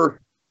remember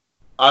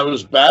I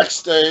was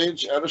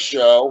backstage at a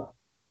show,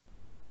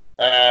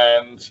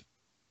 and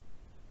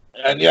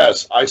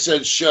yes, I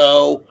said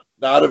show,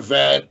 not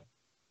event.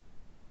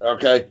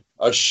 Okay,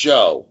 a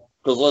show,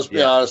 because let's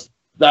be honest,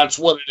 that's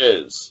what it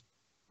is.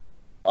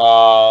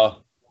 I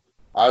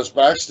was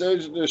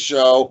backstage at this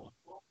show,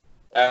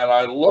 and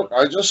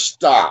I just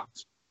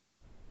stopped,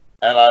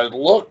 and I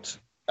looked,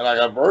 and I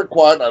got very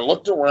quiet, and I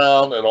looked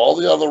around at all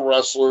the other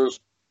wrestlers,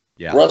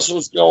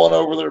 wrestlers going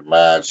over their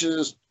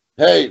matches.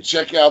 Hey,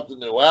 check out the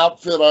new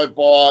outfit I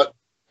bought.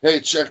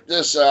 Hey, check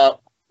this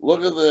out.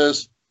 Look at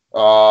this.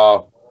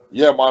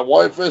 Yeah, my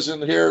wife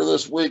isn't here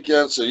this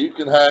weekend, so you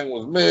can hang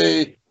with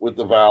me, with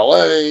the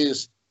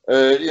valets,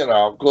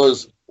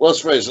 because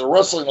let's face it, the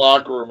wrestling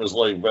locker room is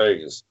like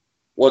Vegas.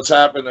 What's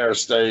happened there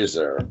stays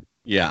there.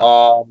 Yeah.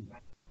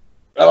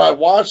 And I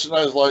watched, and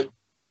I was like,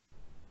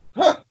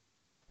 huh,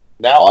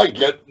 now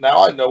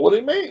I know what he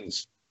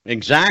means.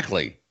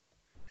 Exactly.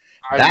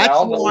 That's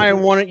why I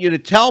wanted you to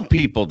tell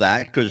people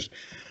that, because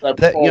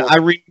I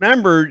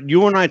remember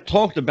you and I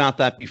talked about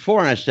that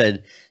before, and I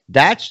said,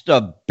 that's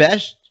the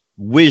best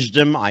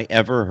wisdom I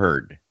ever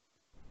heard.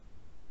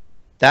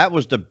 That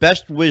was the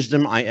best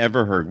wisdom I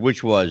ever heard,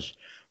 which was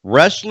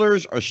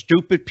wrestlers are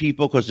stupid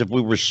people because if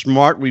we were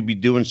smart, we'd be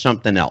doing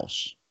something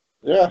else.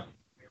 Yeah.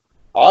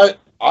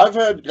 I've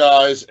had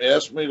guys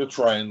ask me to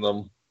train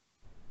them,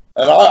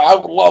 and I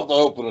would love to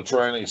open a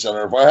training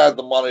center. If I had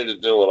the money to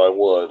do it, I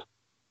would,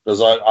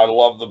 because I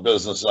love the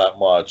business that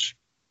much,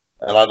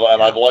 and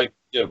I'd like to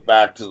give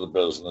back to the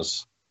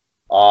business.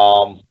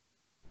 But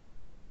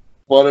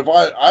if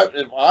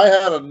I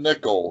had a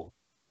nickel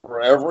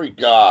for every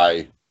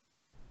guy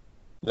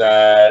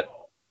that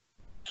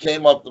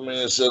came up to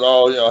me and said,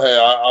 oh, hey,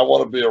 I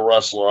want to be a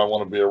wrestler. I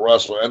want to be a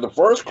wrestler. And the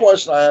first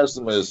question I asked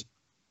them is,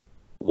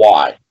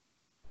 why?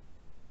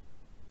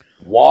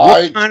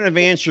 Why? What kind of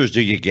answers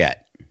do you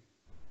get?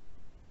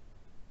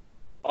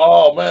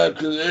 Oh, man,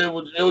 because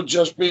it would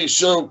just be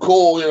so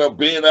cool,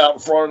 being out in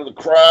front of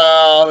the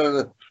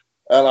crowd.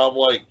 And I'm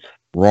like,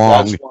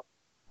 wrong. That's why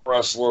I'm a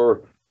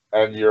wrestler,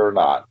 and you're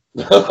not.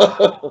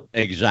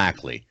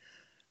 Exactly.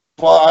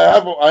 But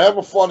I have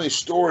a funny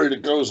story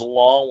that goes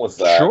along with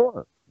that.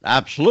 Sure.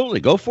 Absolutely.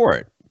 Go for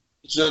it.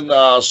 It's in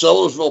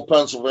Sellersville,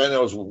 Pennsylvania.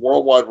 It was with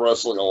Worldwide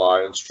Wrestling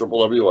Alliance,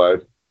 WWA.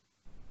 It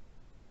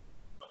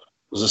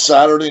was a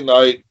Saturday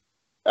night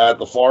at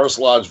the Forest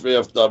Lodge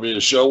VFW.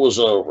 The show was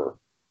over.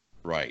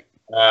 Right.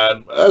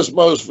 And as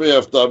most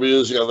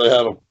VFWs, they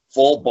had a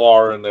full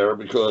bar in there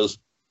because,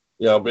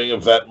 being a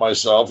vet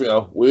myself,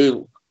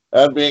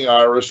 and being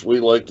Irish, we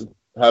like to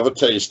have a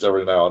taste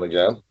every now and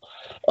again.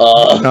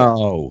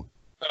 No.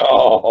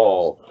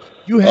 Oh.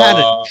 You had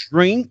a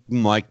drink,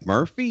 Mike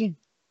Murphy?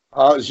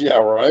 Yeah,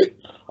 right.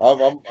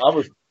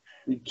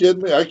 You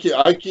kidding me?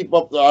 I keep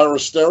up the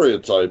Irish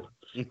stereotype.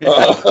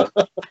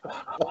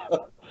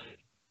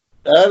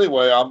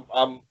 Anyway,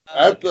 I'm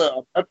at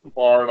the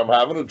bar and I'm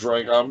having a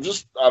drink. I'm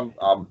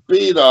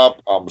beat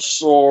up. I'm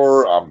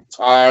sore. I'm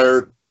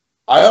tired.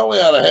 I only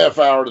had a half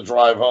hour to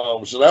drive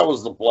home, so that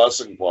was the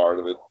blessing part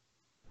of it.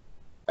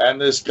 And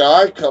this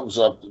guy comes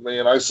up to me,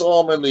 and I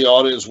saw him in the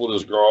audience with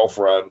his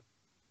girlfriend.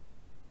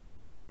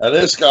 And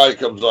this guy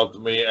comes up to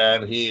me,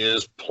 and he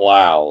is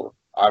plowed.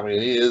 I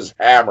mean, he is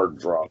hammered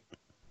drunk.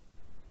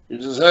 He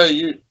says,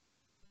 hey,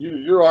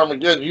 you're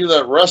Armageddon. You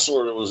that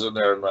wrestler that was in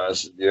there. And I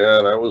said,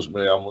 yeah, that was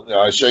me.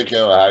 I shake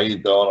him. How you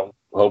doing?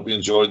 I hope you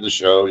enjoyed the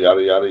show.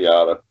 Yada, yada,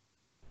 yada.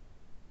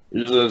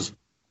 He says,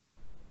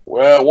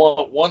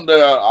 Well, one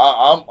day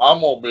I'm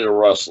gonna be a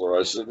wrestler.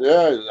 I said,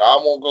 yeah,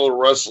 I'm gonna go to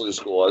wrestling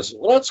school. I said,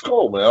 well, that's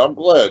cool, man. I'm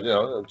glad.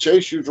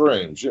 Chase your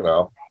dreams.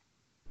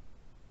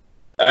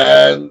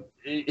 And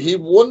he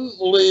wouldn't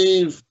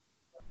leave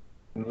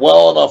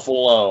well enough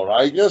alone.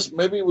 I guess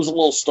maybe he was a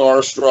little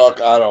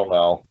starstruck. I don't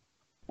know,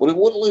 but he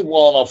wouldn't leave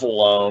well enough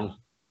alone.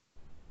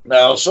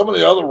 Now, some of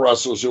the other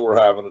wrestlers who were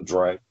having a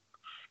drink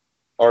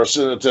are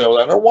sitting at the table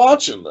and they're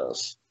watching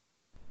this,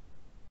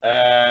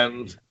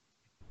 and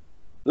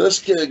this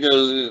kid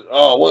goes,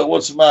 "Oh,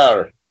 what's the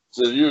matter?"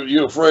 Said,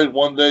 "You afraid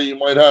one day you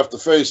might have to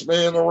face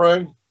me in the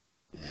ring?"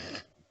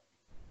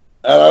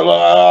 And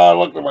I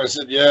looked at him. I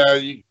said, "Yeah,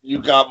 you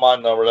got my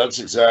number. That's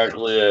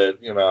exactly it.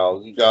 You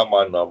got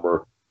my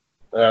number."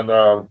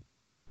 And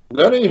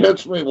then he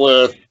hits me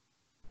with,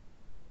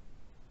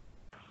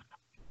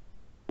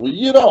 "Well,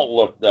 you don't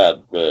look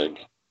that big.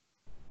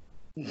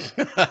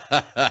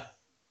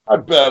 I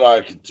bet I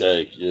could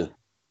take you."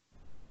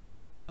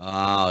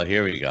 Oh,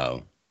 here we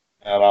go.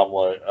 And I'm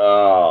like,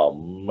 "Oh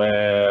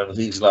man,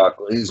 he's going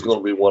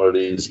to be one of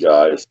these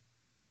guys."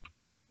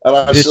 And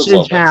I This said,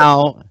 is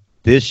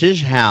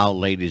 "Look, how,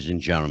 ladies and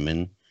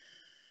gentlemen,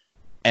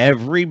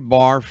 every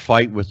bar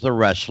fight with the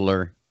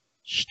wrestler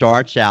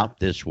starts out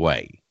this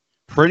way.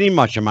 Pretty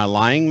much. Am I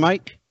lying,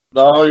 Mike?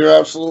 no, you're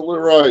absolutely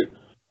right."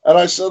 And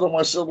I said to him,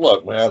 I said,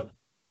 "Look, man,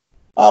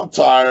 I'm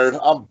tired.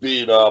 I'm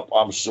beat up.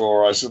 I'm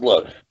sore." I said,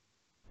 "Look,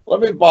 let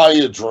me buy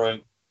you a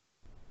drink.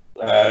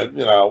 And,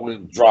 we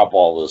drop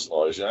all this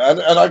noise."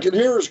 And I could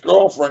hear his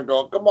girlfriend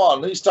going, "Come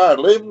on, he's tired.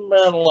 Leave the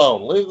man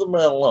alone. Leave the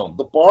man alone."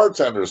 The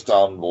bartender's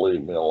telling him to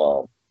leave me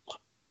alone.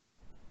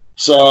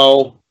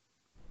 So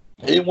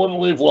he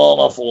wouldn't leave well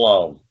enough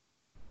alone.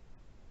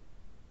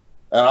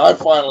 And I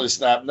finally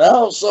snapped.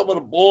 Now some of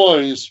the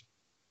boys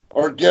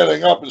are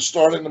getting up and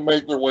starting to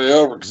make their way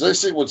over because they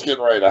see what's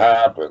getting ready to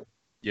happen.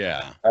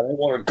 Yeah. And they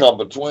wanted to come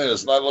between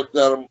us. And I looked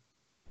at him.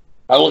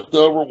 I looked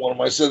over at one of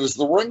them. I said, "Is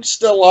the ring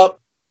still up?"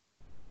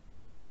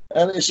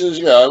 And he says,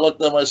 "Yeah." I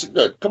looked at him. I said,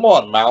 "Good. Come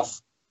on, mouth."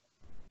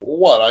 "Well,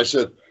 what?" I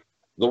said,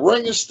 "The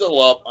ring is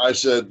still up." I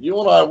said, "You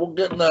and I will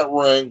get in that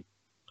ring."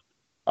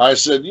 I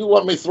said, "You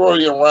let me throw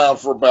you around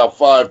for about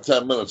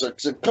 5-10 minutes." I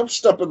said, "Come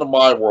step into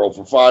my world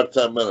for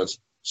 5-10 minutes.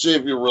 See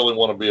if you really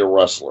want to be a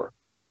wrestler."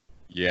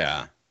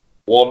 Yeah.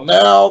 Well,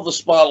 now the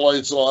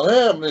spotlight's on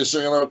him, and he's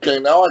saying, "Okay,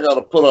 now I got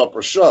to put up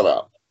or shut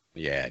up."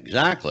 Yeah,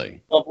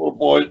 exactly. Couple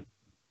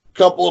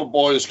of the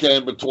boys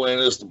came between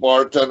us. The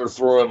bartender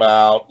threw him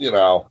out,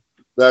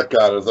 that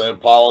kind of thing.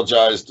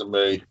 Apologized to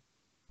me.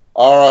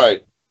 All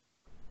right.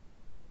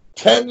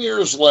 10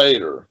 years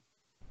later,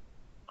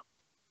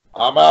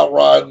 I'm out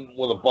riding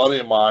with a buddy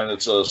of mine.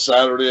 It's a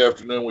Saturday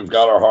afternoon. We've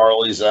got our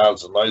Harleys out.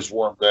 It's a nice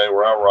warm day.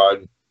 We're out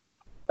riding.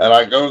 And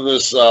I go to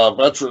this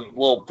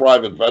little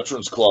private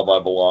veterans club I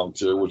belong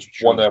to,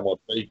 which one day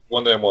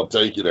will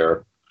take you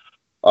there.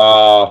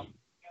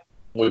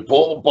 We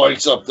pull the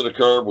bikes up to the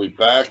curb. We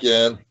back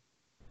in.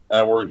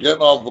 And we're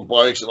getting off the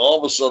bikes. And all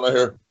of a sudden I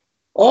hear,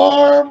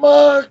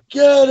 "Armageddon!"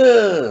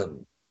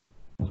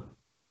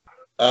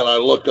 And I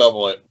look up and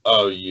like,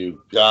 "Oh,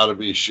 you got to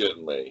be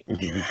shitting me."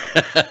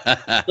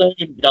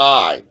 Same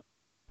guy.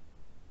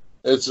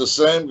 It's the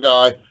same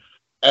guy.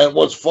 And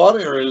what's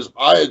funnier is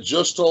I had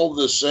just told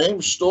this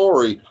same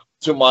story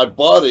to my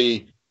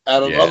buddy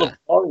at another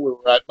party we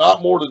were at,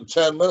 not more than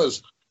 10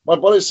 minutes. My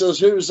buddy says,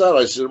 "Who's that?"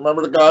 I said,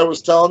 "Remember the guy I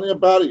was telling you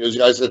about?" He goes,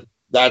 "I said,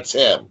 that's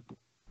him."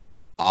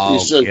 Oh, he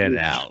said, get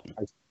out. I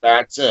said,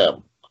 "That's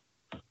him."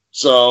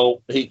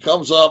 So he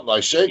comes up and I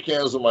shake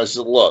hands with him. I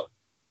said, "Look,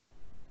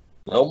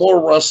 no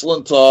more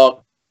wrestling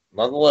talk.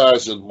 Nothing like that." I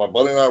said, "My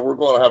buddy and I, we're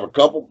going to have a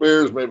couple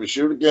beers, maybe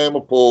shoot a game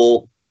of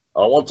pool.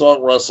 I don't want to talk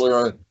wrestling or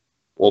anything."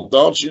 "Well,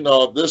 don't you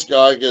know, if this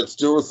guy gets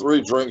 2 or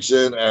 3 drinks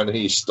in and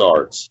he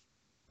starts."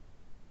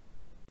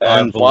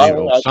 And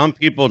Unbelievable. finally, Some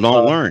people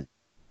don't learn.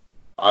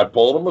 I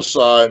pulled him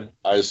aside.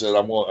 I said,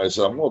 I'm going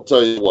to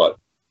tell you what.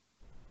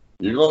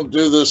 You're going to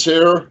do this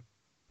here.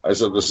 I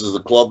said, "This is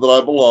the club that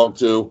I belong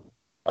to."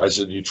 I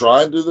said, "You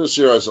try and do this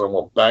here." I said, "I'm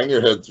going to bang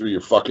your head through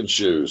your fucking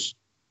shoes."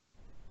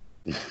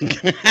 And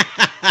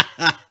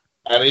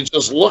he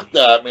just looked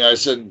at me. I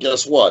said,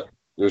 "Guess what?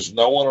 There's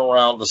no one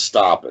around to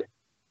stop it.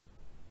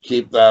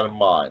 Keep that in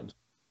mind."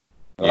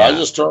 And I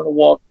just turned and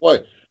walked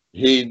away.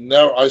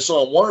 I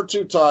saw him 1 or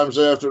 2 times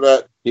after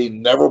that. He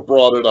never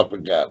brought it up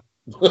again.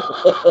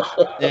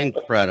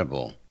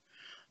 Incredible.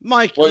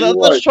 Mike, Well,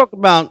 let's talk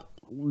about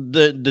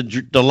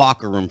the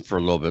locker room for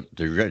a little bit,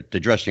 the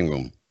dressing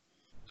room.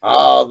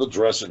 The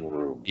dressing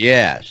room.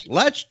 Yes.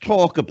 Let's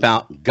talk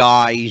about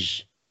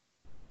guys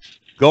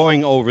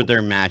going over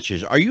their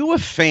matches. Are you a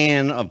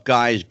fan of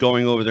guys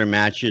going over their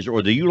matches,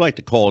 or do you like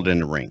to call it in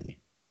the ring?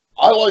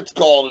 I like to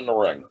call it in the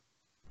ring.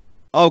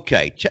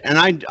 Okay.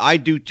 And I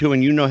do too,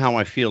 and you know how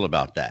I feel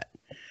about that.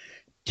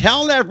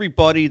 Tell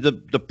everybody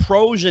the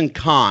pros and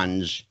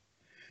cons,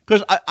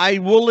 because I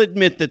will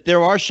admit that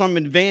there are some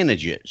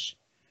advantages,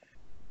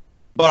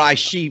 but I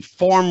see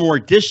far more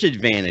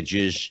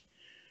disadvantages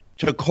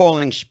to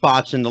calling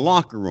spots in the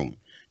locker room.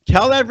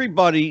 Tell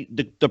everybody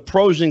the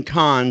pros and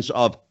cons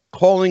of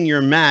calling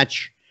your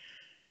match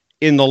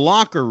in the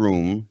locker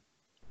room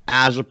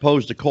as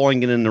opposed to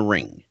calling it in the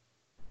ring?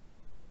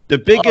 The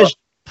biggest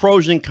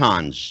pros and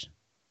cons.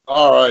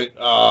 All right.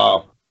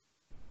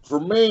 For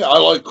me, I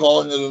like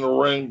calling it in the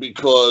ring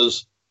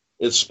because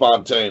it's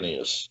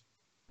spontaneous.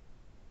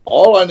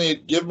 All I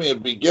need, give me a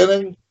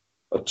beginning,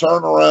 a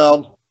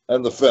turnaround,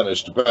 and the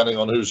finish, depending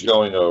on who's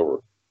going over.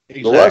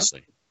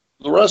 Exactly.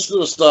 The rest of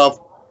the stuff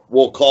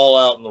we'll call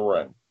out in the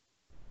ring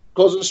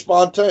because it's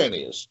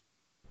spontaneous.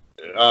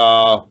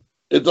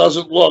 It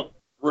doesn't look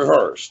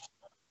rehearsed.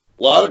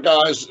 A lot of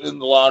guys in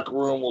the locker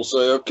room will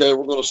say, okay,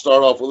 we're going to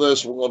start off with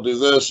this. We're going to do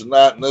this and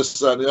that and this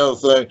and the other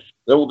thing.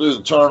 Then we'll do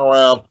the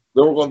turnaround.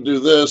 Then we're going to do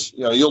this.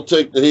 You know, you'll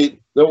take the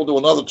heat. Then we'll do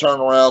another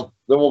turnaround.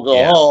 Then we'll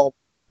go home.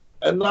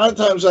 And 9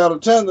 times out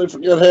of 10, they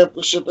forget half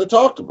the shit they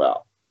talked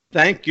about.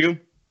 Thank you.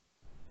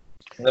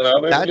 You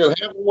know, they forget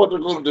half of what they're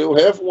going to do,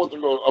 half of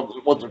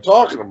what they're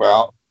talking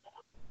about.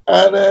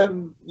 And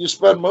then you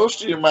spend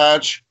most of your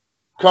match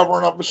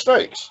covering up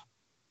mistakes.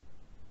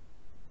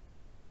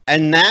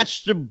 And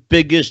that's the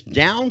biggest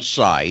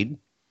downside,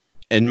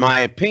 in my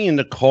opinion,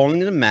 to calling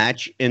the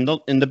match in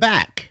the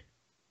back.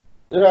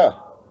 Yeah.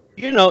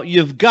 You know,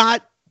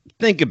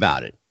 think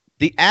about it.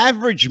 The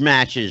average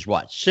match is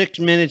what? 6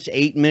 minutes,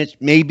 8 minutes,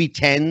 maybe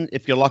 10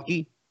 if you're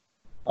lucky.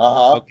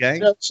 Okay.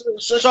 Yeah,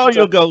 so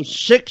you'll go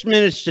 6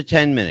 minutes to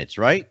 10 minutes,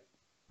 right?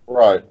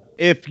 Right.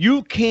 If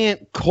you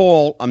can't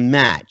call a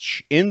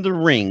match in the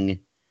ring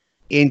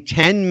in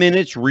 10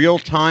 minutes real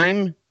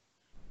time,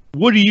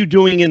 what are you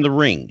doing in the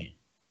ring?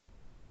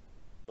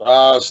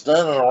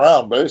 Standing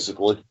around,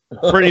 basically.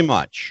 Pretty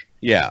much,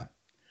 yeah.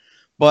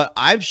 But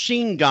I've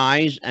seen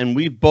guys, and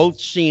we've both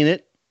seen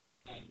it,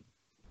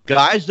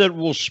 guys that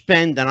will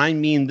spend, and I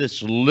mean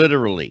this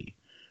literally,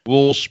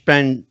 will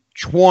spend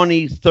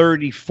 20,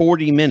 30,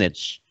 40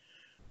 minutes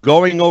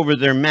going over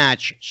their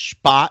match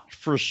spot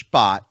for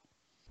spot.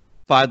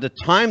 By the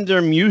time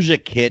their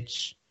music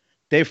hits,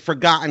 they've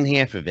forgotten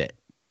half of it.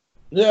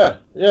 Yeah,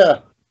 yeah.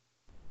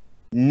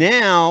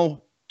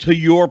 Now, to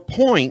your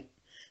point,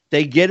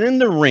 they get in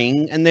the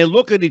ring and they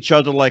look at each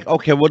other like,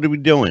 okay, what are we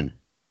doing?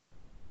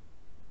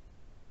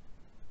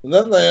 And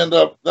then they end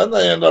up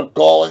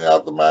calling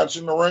out the match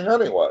in the ring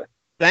anyway.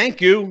 Thank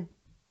you.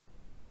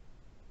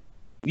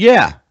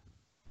 Yeah.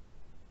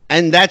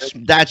 And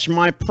that's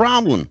my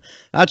problem.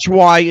 That's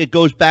why it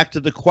goes back to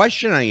the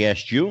question I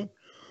asked you.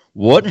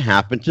 What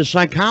happened to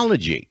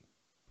psychology?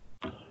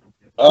 Who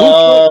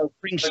taught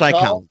ring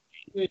psychology?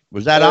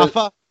 Was that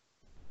Alpha?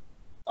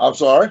 I'm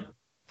sorry?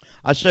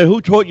 I said,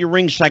 who taught you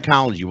ring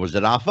psychology? Was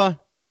it Alpha?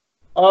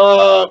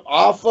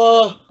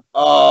 Alpha,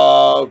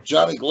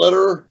 Johnny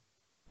Glitter.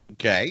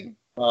 Okay.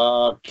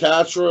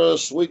 Katra,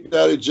 Sweet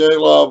Daddy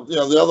J-Love, you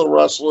know, the other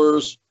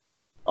wrestlers.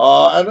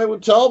 And they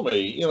would tell me,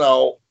 you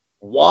know,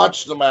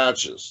 watch the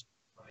matches.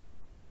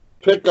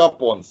 Pick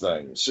up on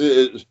things.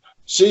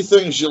 See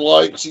things you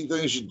like, see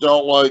things you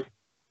don't like.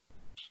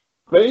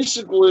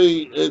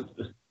 Basically,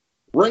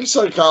 ring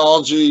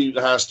psychology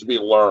has to be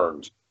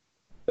learned.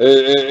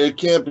 It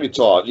can't be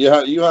taught. You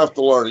have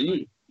to learn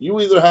it. You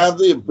either have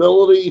the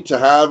ability to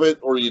have it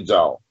or you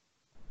don't.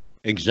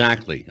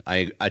 Exactly.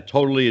 I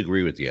totally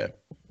agree with you.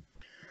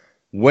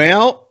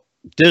 Well,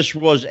 this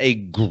was a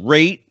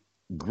great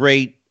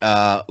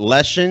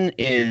lesson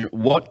in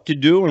what to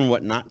do and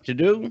what not to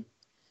do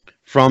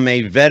from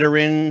a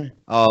veteran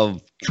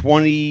of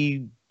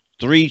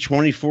 23,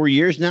 24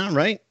 years now,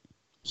 right?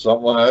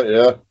 Something like that,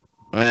 yeah.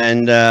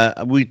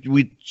 And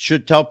we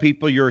should tell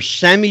people you're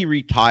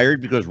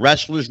semi-retired because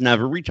wrestlers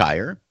never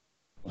retire.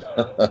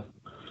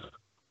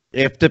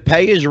 If the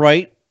pay is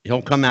right,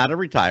 he'll come out of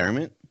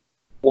retirement.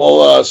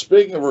 Well,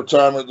 speaking of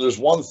retirement, there's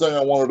one thing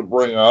I wanted to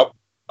bring up.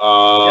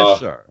 Yes,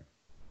 sir.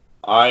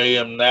 I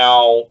am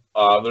now,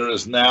 there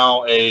is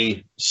now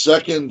a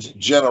second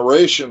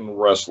generation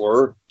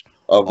wrestler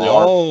of the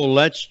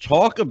let's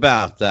talk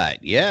about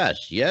that.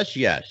 Yes.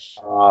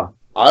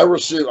 I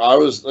was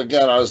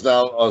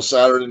down on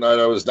Saturday night.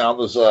 I was down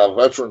this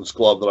veterans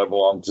club that I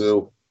belong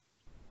to,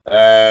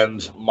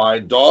 and my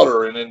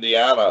daughter in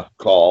Indiana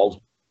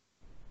called,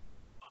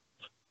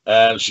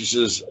 and she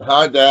says,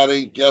 "Hi,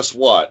 Daddy. Guess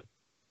what?"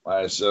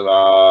 I said,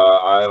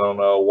 "I don't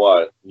know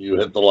what. You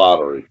hit the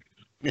lottery."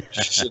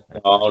 She said,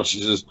 "No."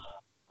 She says,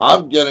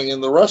 "I'm getting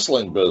in the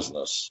wrestling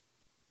business."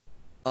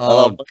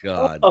 Oh,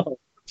 God. Oh,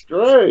 that's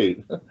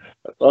great.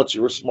 I thought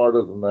you were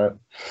smarter than that.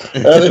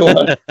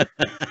 Anyway,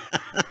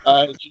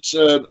 she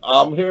said,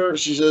 "I'm here."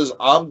 She says,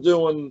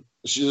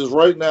 she says,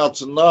 "Right now,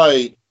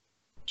 tonight,"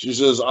 she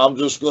says, "I'm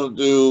just going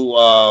to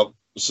do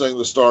sing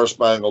the Star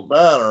Spangled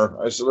Banner."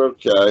 I said,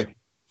 "Okay."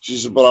 She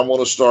said, "But I'm going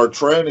to start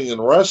training in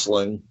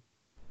wrestling."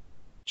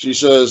 She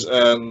says,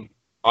 and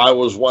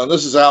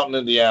this is out in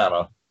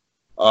Indiana.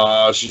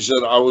 She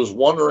said, "I was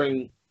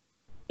wondering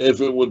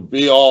if it would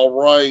be all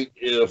right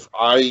if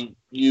I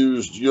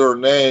used your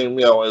name,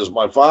 you know, as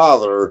my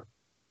father,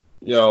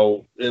 you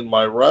know, in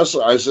my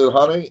wrestling." I said,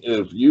 "Honey,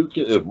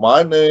 if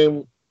my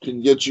name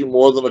can get you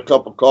more than a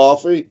cup of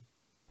coffee,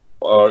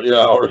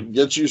 or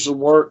get you some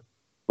work,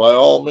 by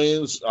all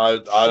means,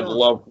 I'd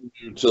love for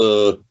you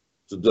to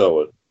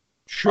do it."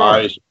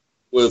 Sure.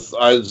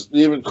 I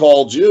even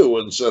called you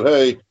and said,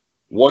 hey,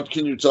 what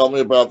can you tell me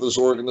about this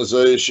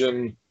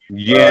organization?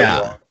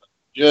 Yeah.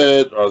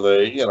 Legit? Are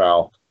they,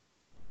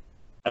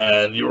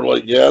 and you were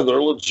like, yeah,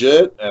 they're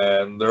legit,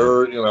 and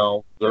they're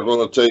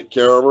going to take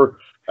care of her.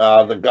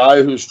 The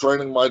guy who's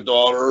training my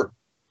daughter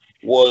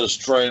was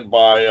trained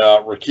by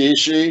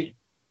Rikishi,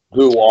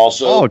 who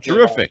also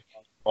terrific.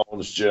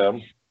 owns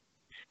gym.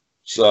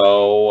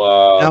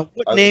 So now,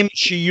 what name is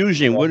she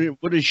using?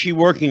 What is she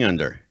working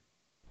under?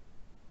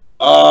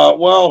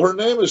 Well, her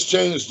name has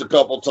changed a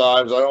couple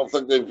times. I don't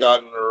think they've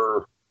gotten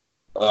her,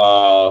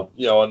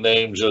 a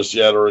name just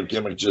yet or a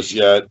gimmick just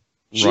yet.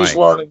 She's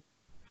learning,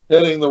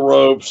 hitting the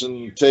ropes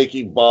and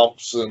taking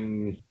bumps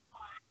and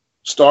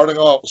starting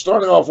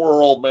off where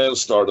her old man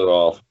started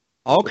off.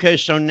 Okay,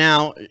 so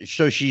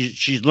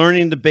she's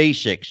learning the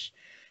basics.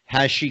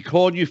 Has she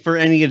called you for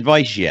any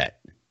advice yet?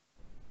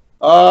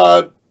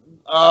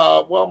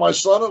 Well, my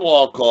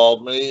son-in-law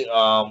called me,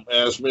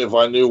 asked me if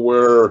I knew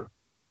where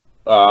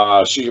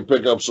she could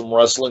pick up some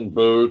wrestling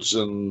boots,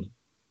 and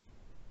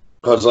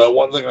because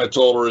one thing I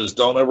told her is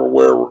don't ever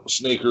wear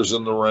sneakers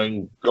in the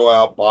ring. Go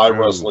out, buy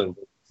wrestling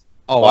boots.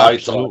 Oh,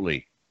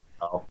 absolutely.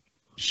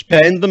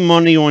 Spend the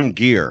money on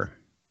gear.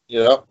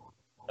 Yep.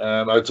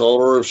 And I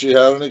told her if she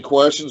had any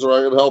questions or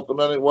I could help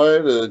in any way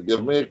to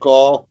give me a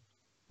call.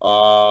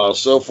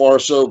 So far,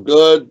 so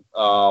good.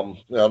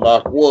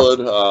 Knock wood.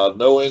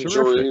 No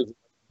injuries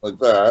like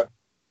that.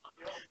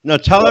 Now,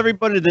 tell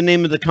everybody the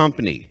name of the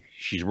company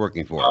she's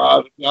working for.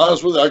 To be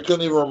honest with you, I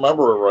couldn't even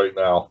remember it right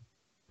now.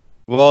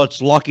 Well,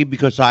 it's lucky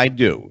because I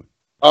do.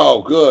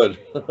 Oh, good.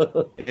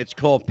 It's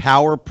called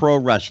Power Pro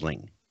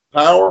Wrestling.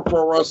 Power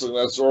Pro Wrestling.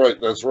 That's right.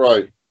 That's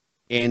right.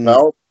 In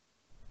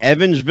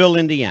Evansville,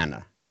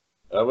 Indiana.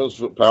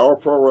 Power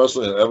Pro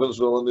Wrestling in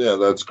Evansville, Indiana.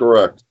 That's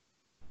correct.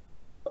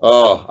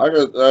 I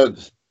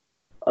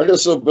get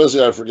so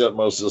busy I forget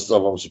most of the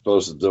stuff I'm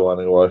supposed to do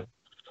anyway.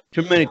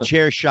 Too many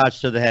chair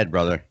shots to the head,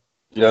 brother.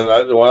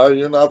 Yeah, well,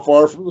 you're not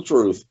far from the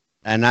truth.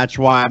 And that's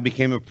why I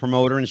became a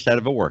promoter instead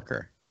of a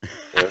worker.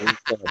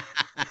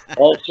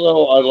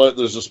 Also,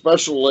 there's a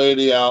special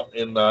lady out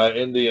in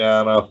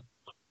Indiana,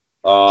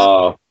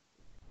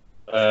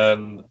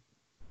 and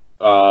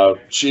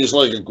she's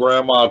like a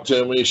grandma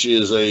to me. She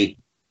is a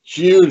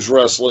huge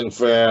wrestling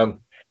fan.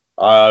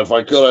 If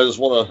I could, I just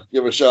want to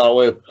give a shout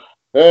away.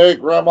 Hey,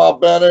 Grandma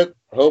Bennett.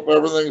 Hope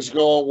everything's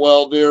going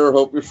well, dear.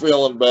 Hope you're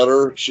feeling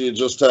better. She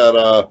just had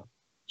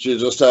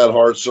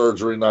heart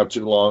surgery not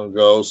too long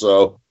ago,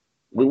 so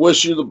we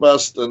wish you the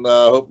best and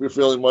hope you're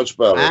feeling much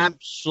better.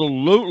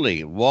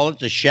 Absolutely. Well,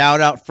 it's a shout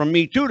out from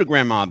me too to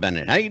Grandma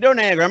Bennett. How you doing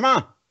there,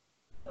 Grandma?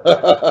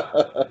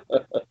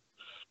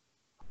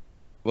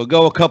 We'll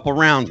go a couple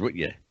rounds with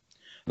you.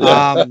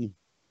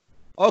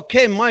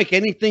 Okay, Mike,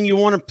 anything you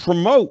want to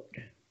promote?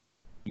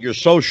 Your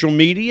social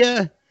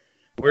media,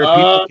 where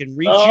people can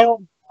reach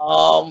you?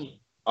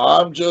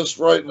 I'm just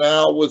right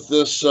now with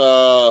this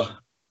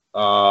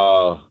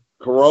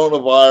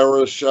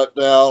coronavirus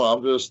shutdown.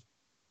 I'm just,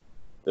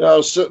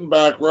 sitting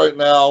back right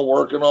now,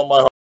 working on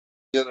my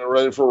getting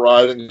ready for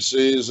riding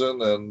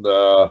season, and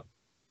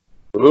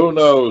who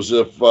knows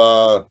if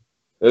the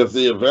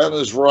event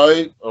is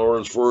right or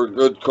it's for a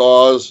good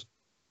cause.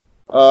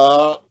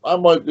 I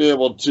might be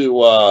able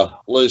to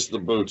lace the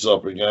boots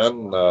up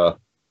again.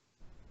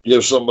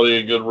 Give somebody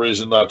a good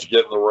reason not to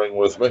get in the ring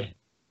with me.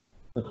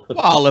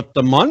 Well, if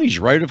the money's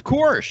right, of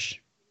course.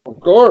 Of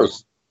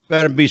course.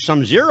 Better be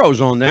some zeros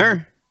on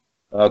there.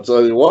 I'll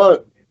tell you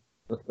what.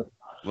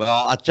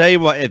 Well, I'll tell you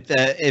what.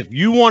 If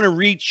you want to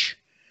reach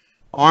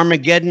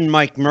Armageddon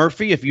Mike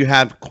Murphy, if you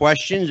have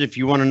questions, if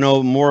you want to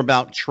know more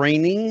about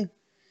training,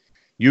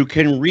 you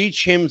can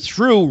reach him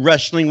through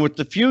Wrestling with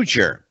the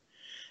Future.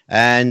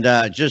 And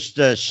just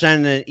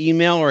send an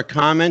email or a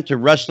comment to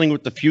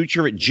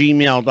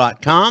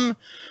wrestlingwiththefuture@gmail.com.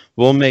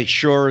 We'll make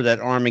sure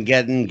that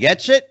Armageddon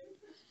gets it,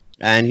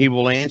 and he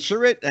will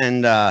answer it.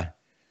 And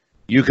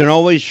you can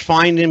always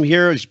find him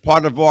here as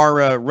part of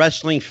our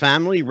wrestling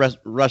family,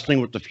 Wrestling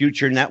with the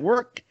Future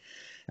Network.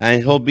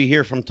 And he'll be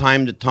here from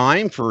time to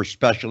time for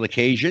special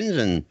occasions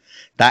and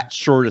that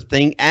sort of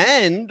thing.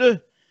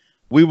 And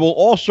we will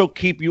also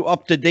keep you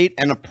up to date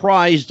and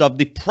apprised of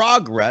the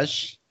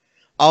progress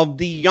of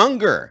the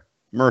younger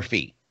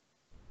Murphy.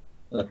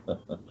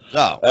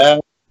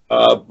 So,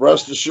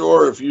 rest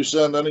assured, if you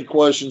send any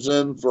questions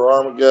in for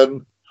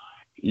Armageddon,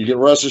 you can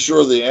rest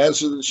assured the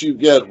answer that you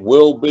get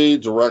will be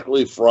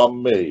directly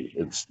from me.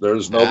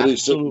 There's nobody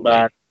sitting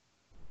back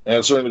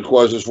answering the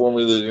questions for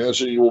me. The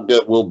answer you will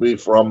get will be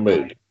from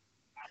me.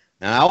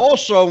 And I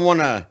also want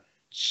to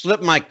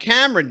slip my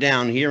camera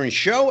down here and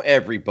show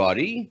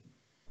everybody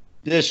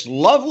this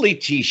lovely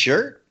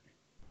t-shirt.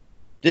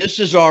 This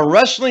is our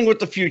Wrestling with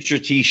the Future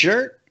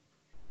t-shirt.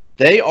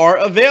 They are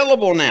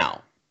available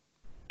now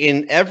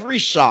in every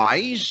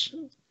size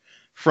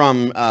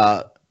from,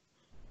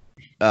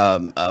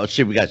 let's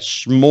see, we got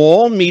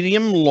small,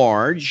 medium,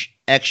 large,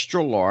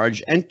 extra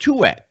large, and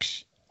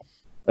 2X.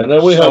 And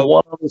then we have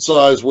one other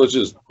size, which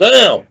is,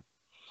 damn!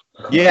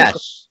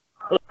 Yes.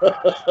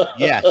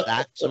 Yes,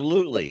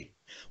 absolutely.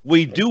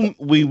 We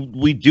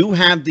do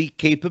have the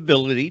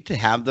capability to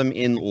have them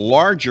in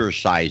larger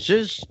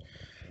sizes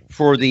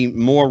for the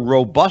more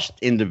robust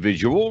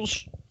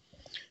individuals.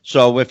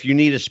 So if you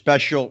need a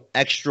special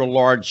extra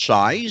large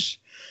size,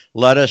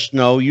 let us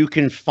know. You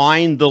can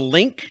find the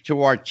link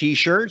to our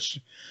t-shirts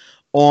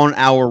on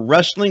our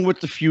Wrestling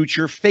with the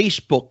Future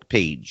Facebook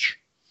page.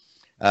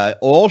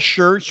 All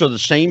shirts are the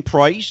same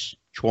price,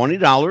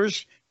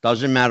 $20.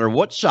 Doesn't matter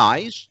what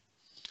size.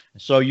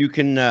 So you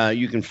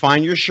can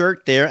find your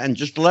shirt there, and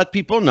just to let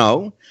people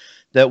know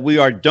that we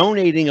are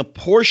donating a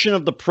portion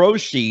of the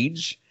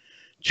proceeds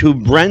to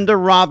Brenda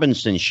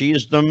Robinson. She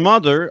is the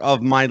mother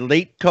of my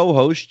late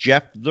co-host,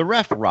 Jeff the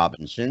Ref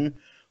Robinson,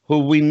 who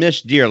we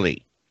miss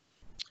dearly.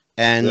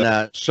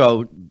 And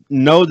so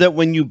know that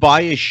when you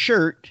buy a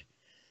shirt,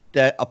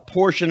 that a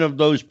portion of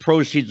those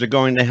proceeds are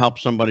going to help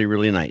somebody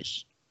really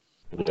nice.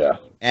 Yeah.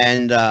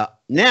 And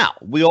now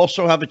we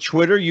also have a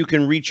Twitter. You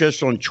can reach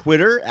us on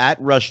Twitter at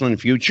Wrestling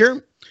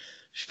Future,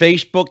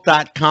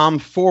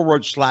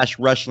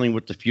 Facebook.com/Wrestling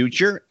with the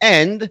Future.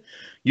 And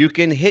you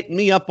can hit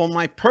me up on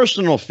my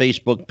personal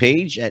Facebook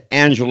page at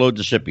Angelo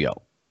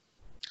DeCipio.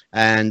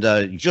 And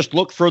just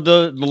look for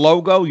the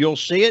logo. You'll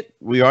see it.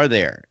 We are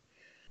there.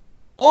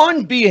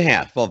 On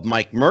behalf of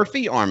Mike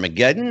Murphy,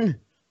 Armageddon,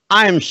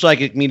 I am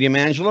Psychic Medium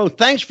Angelo.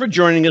 Thanks for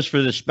joining us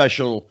for this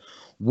special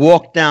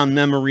walk down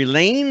memory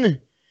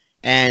lane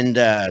and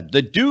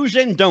the do's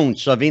and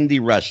don'ts of indie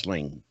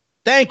wrestling.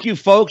 Thank you,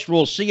 folks.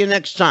 We'll see you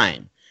next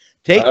time.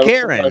 Take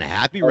care and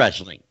happy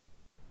wrestling.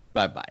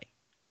 Bye-bye.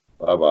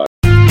 Bye-bye.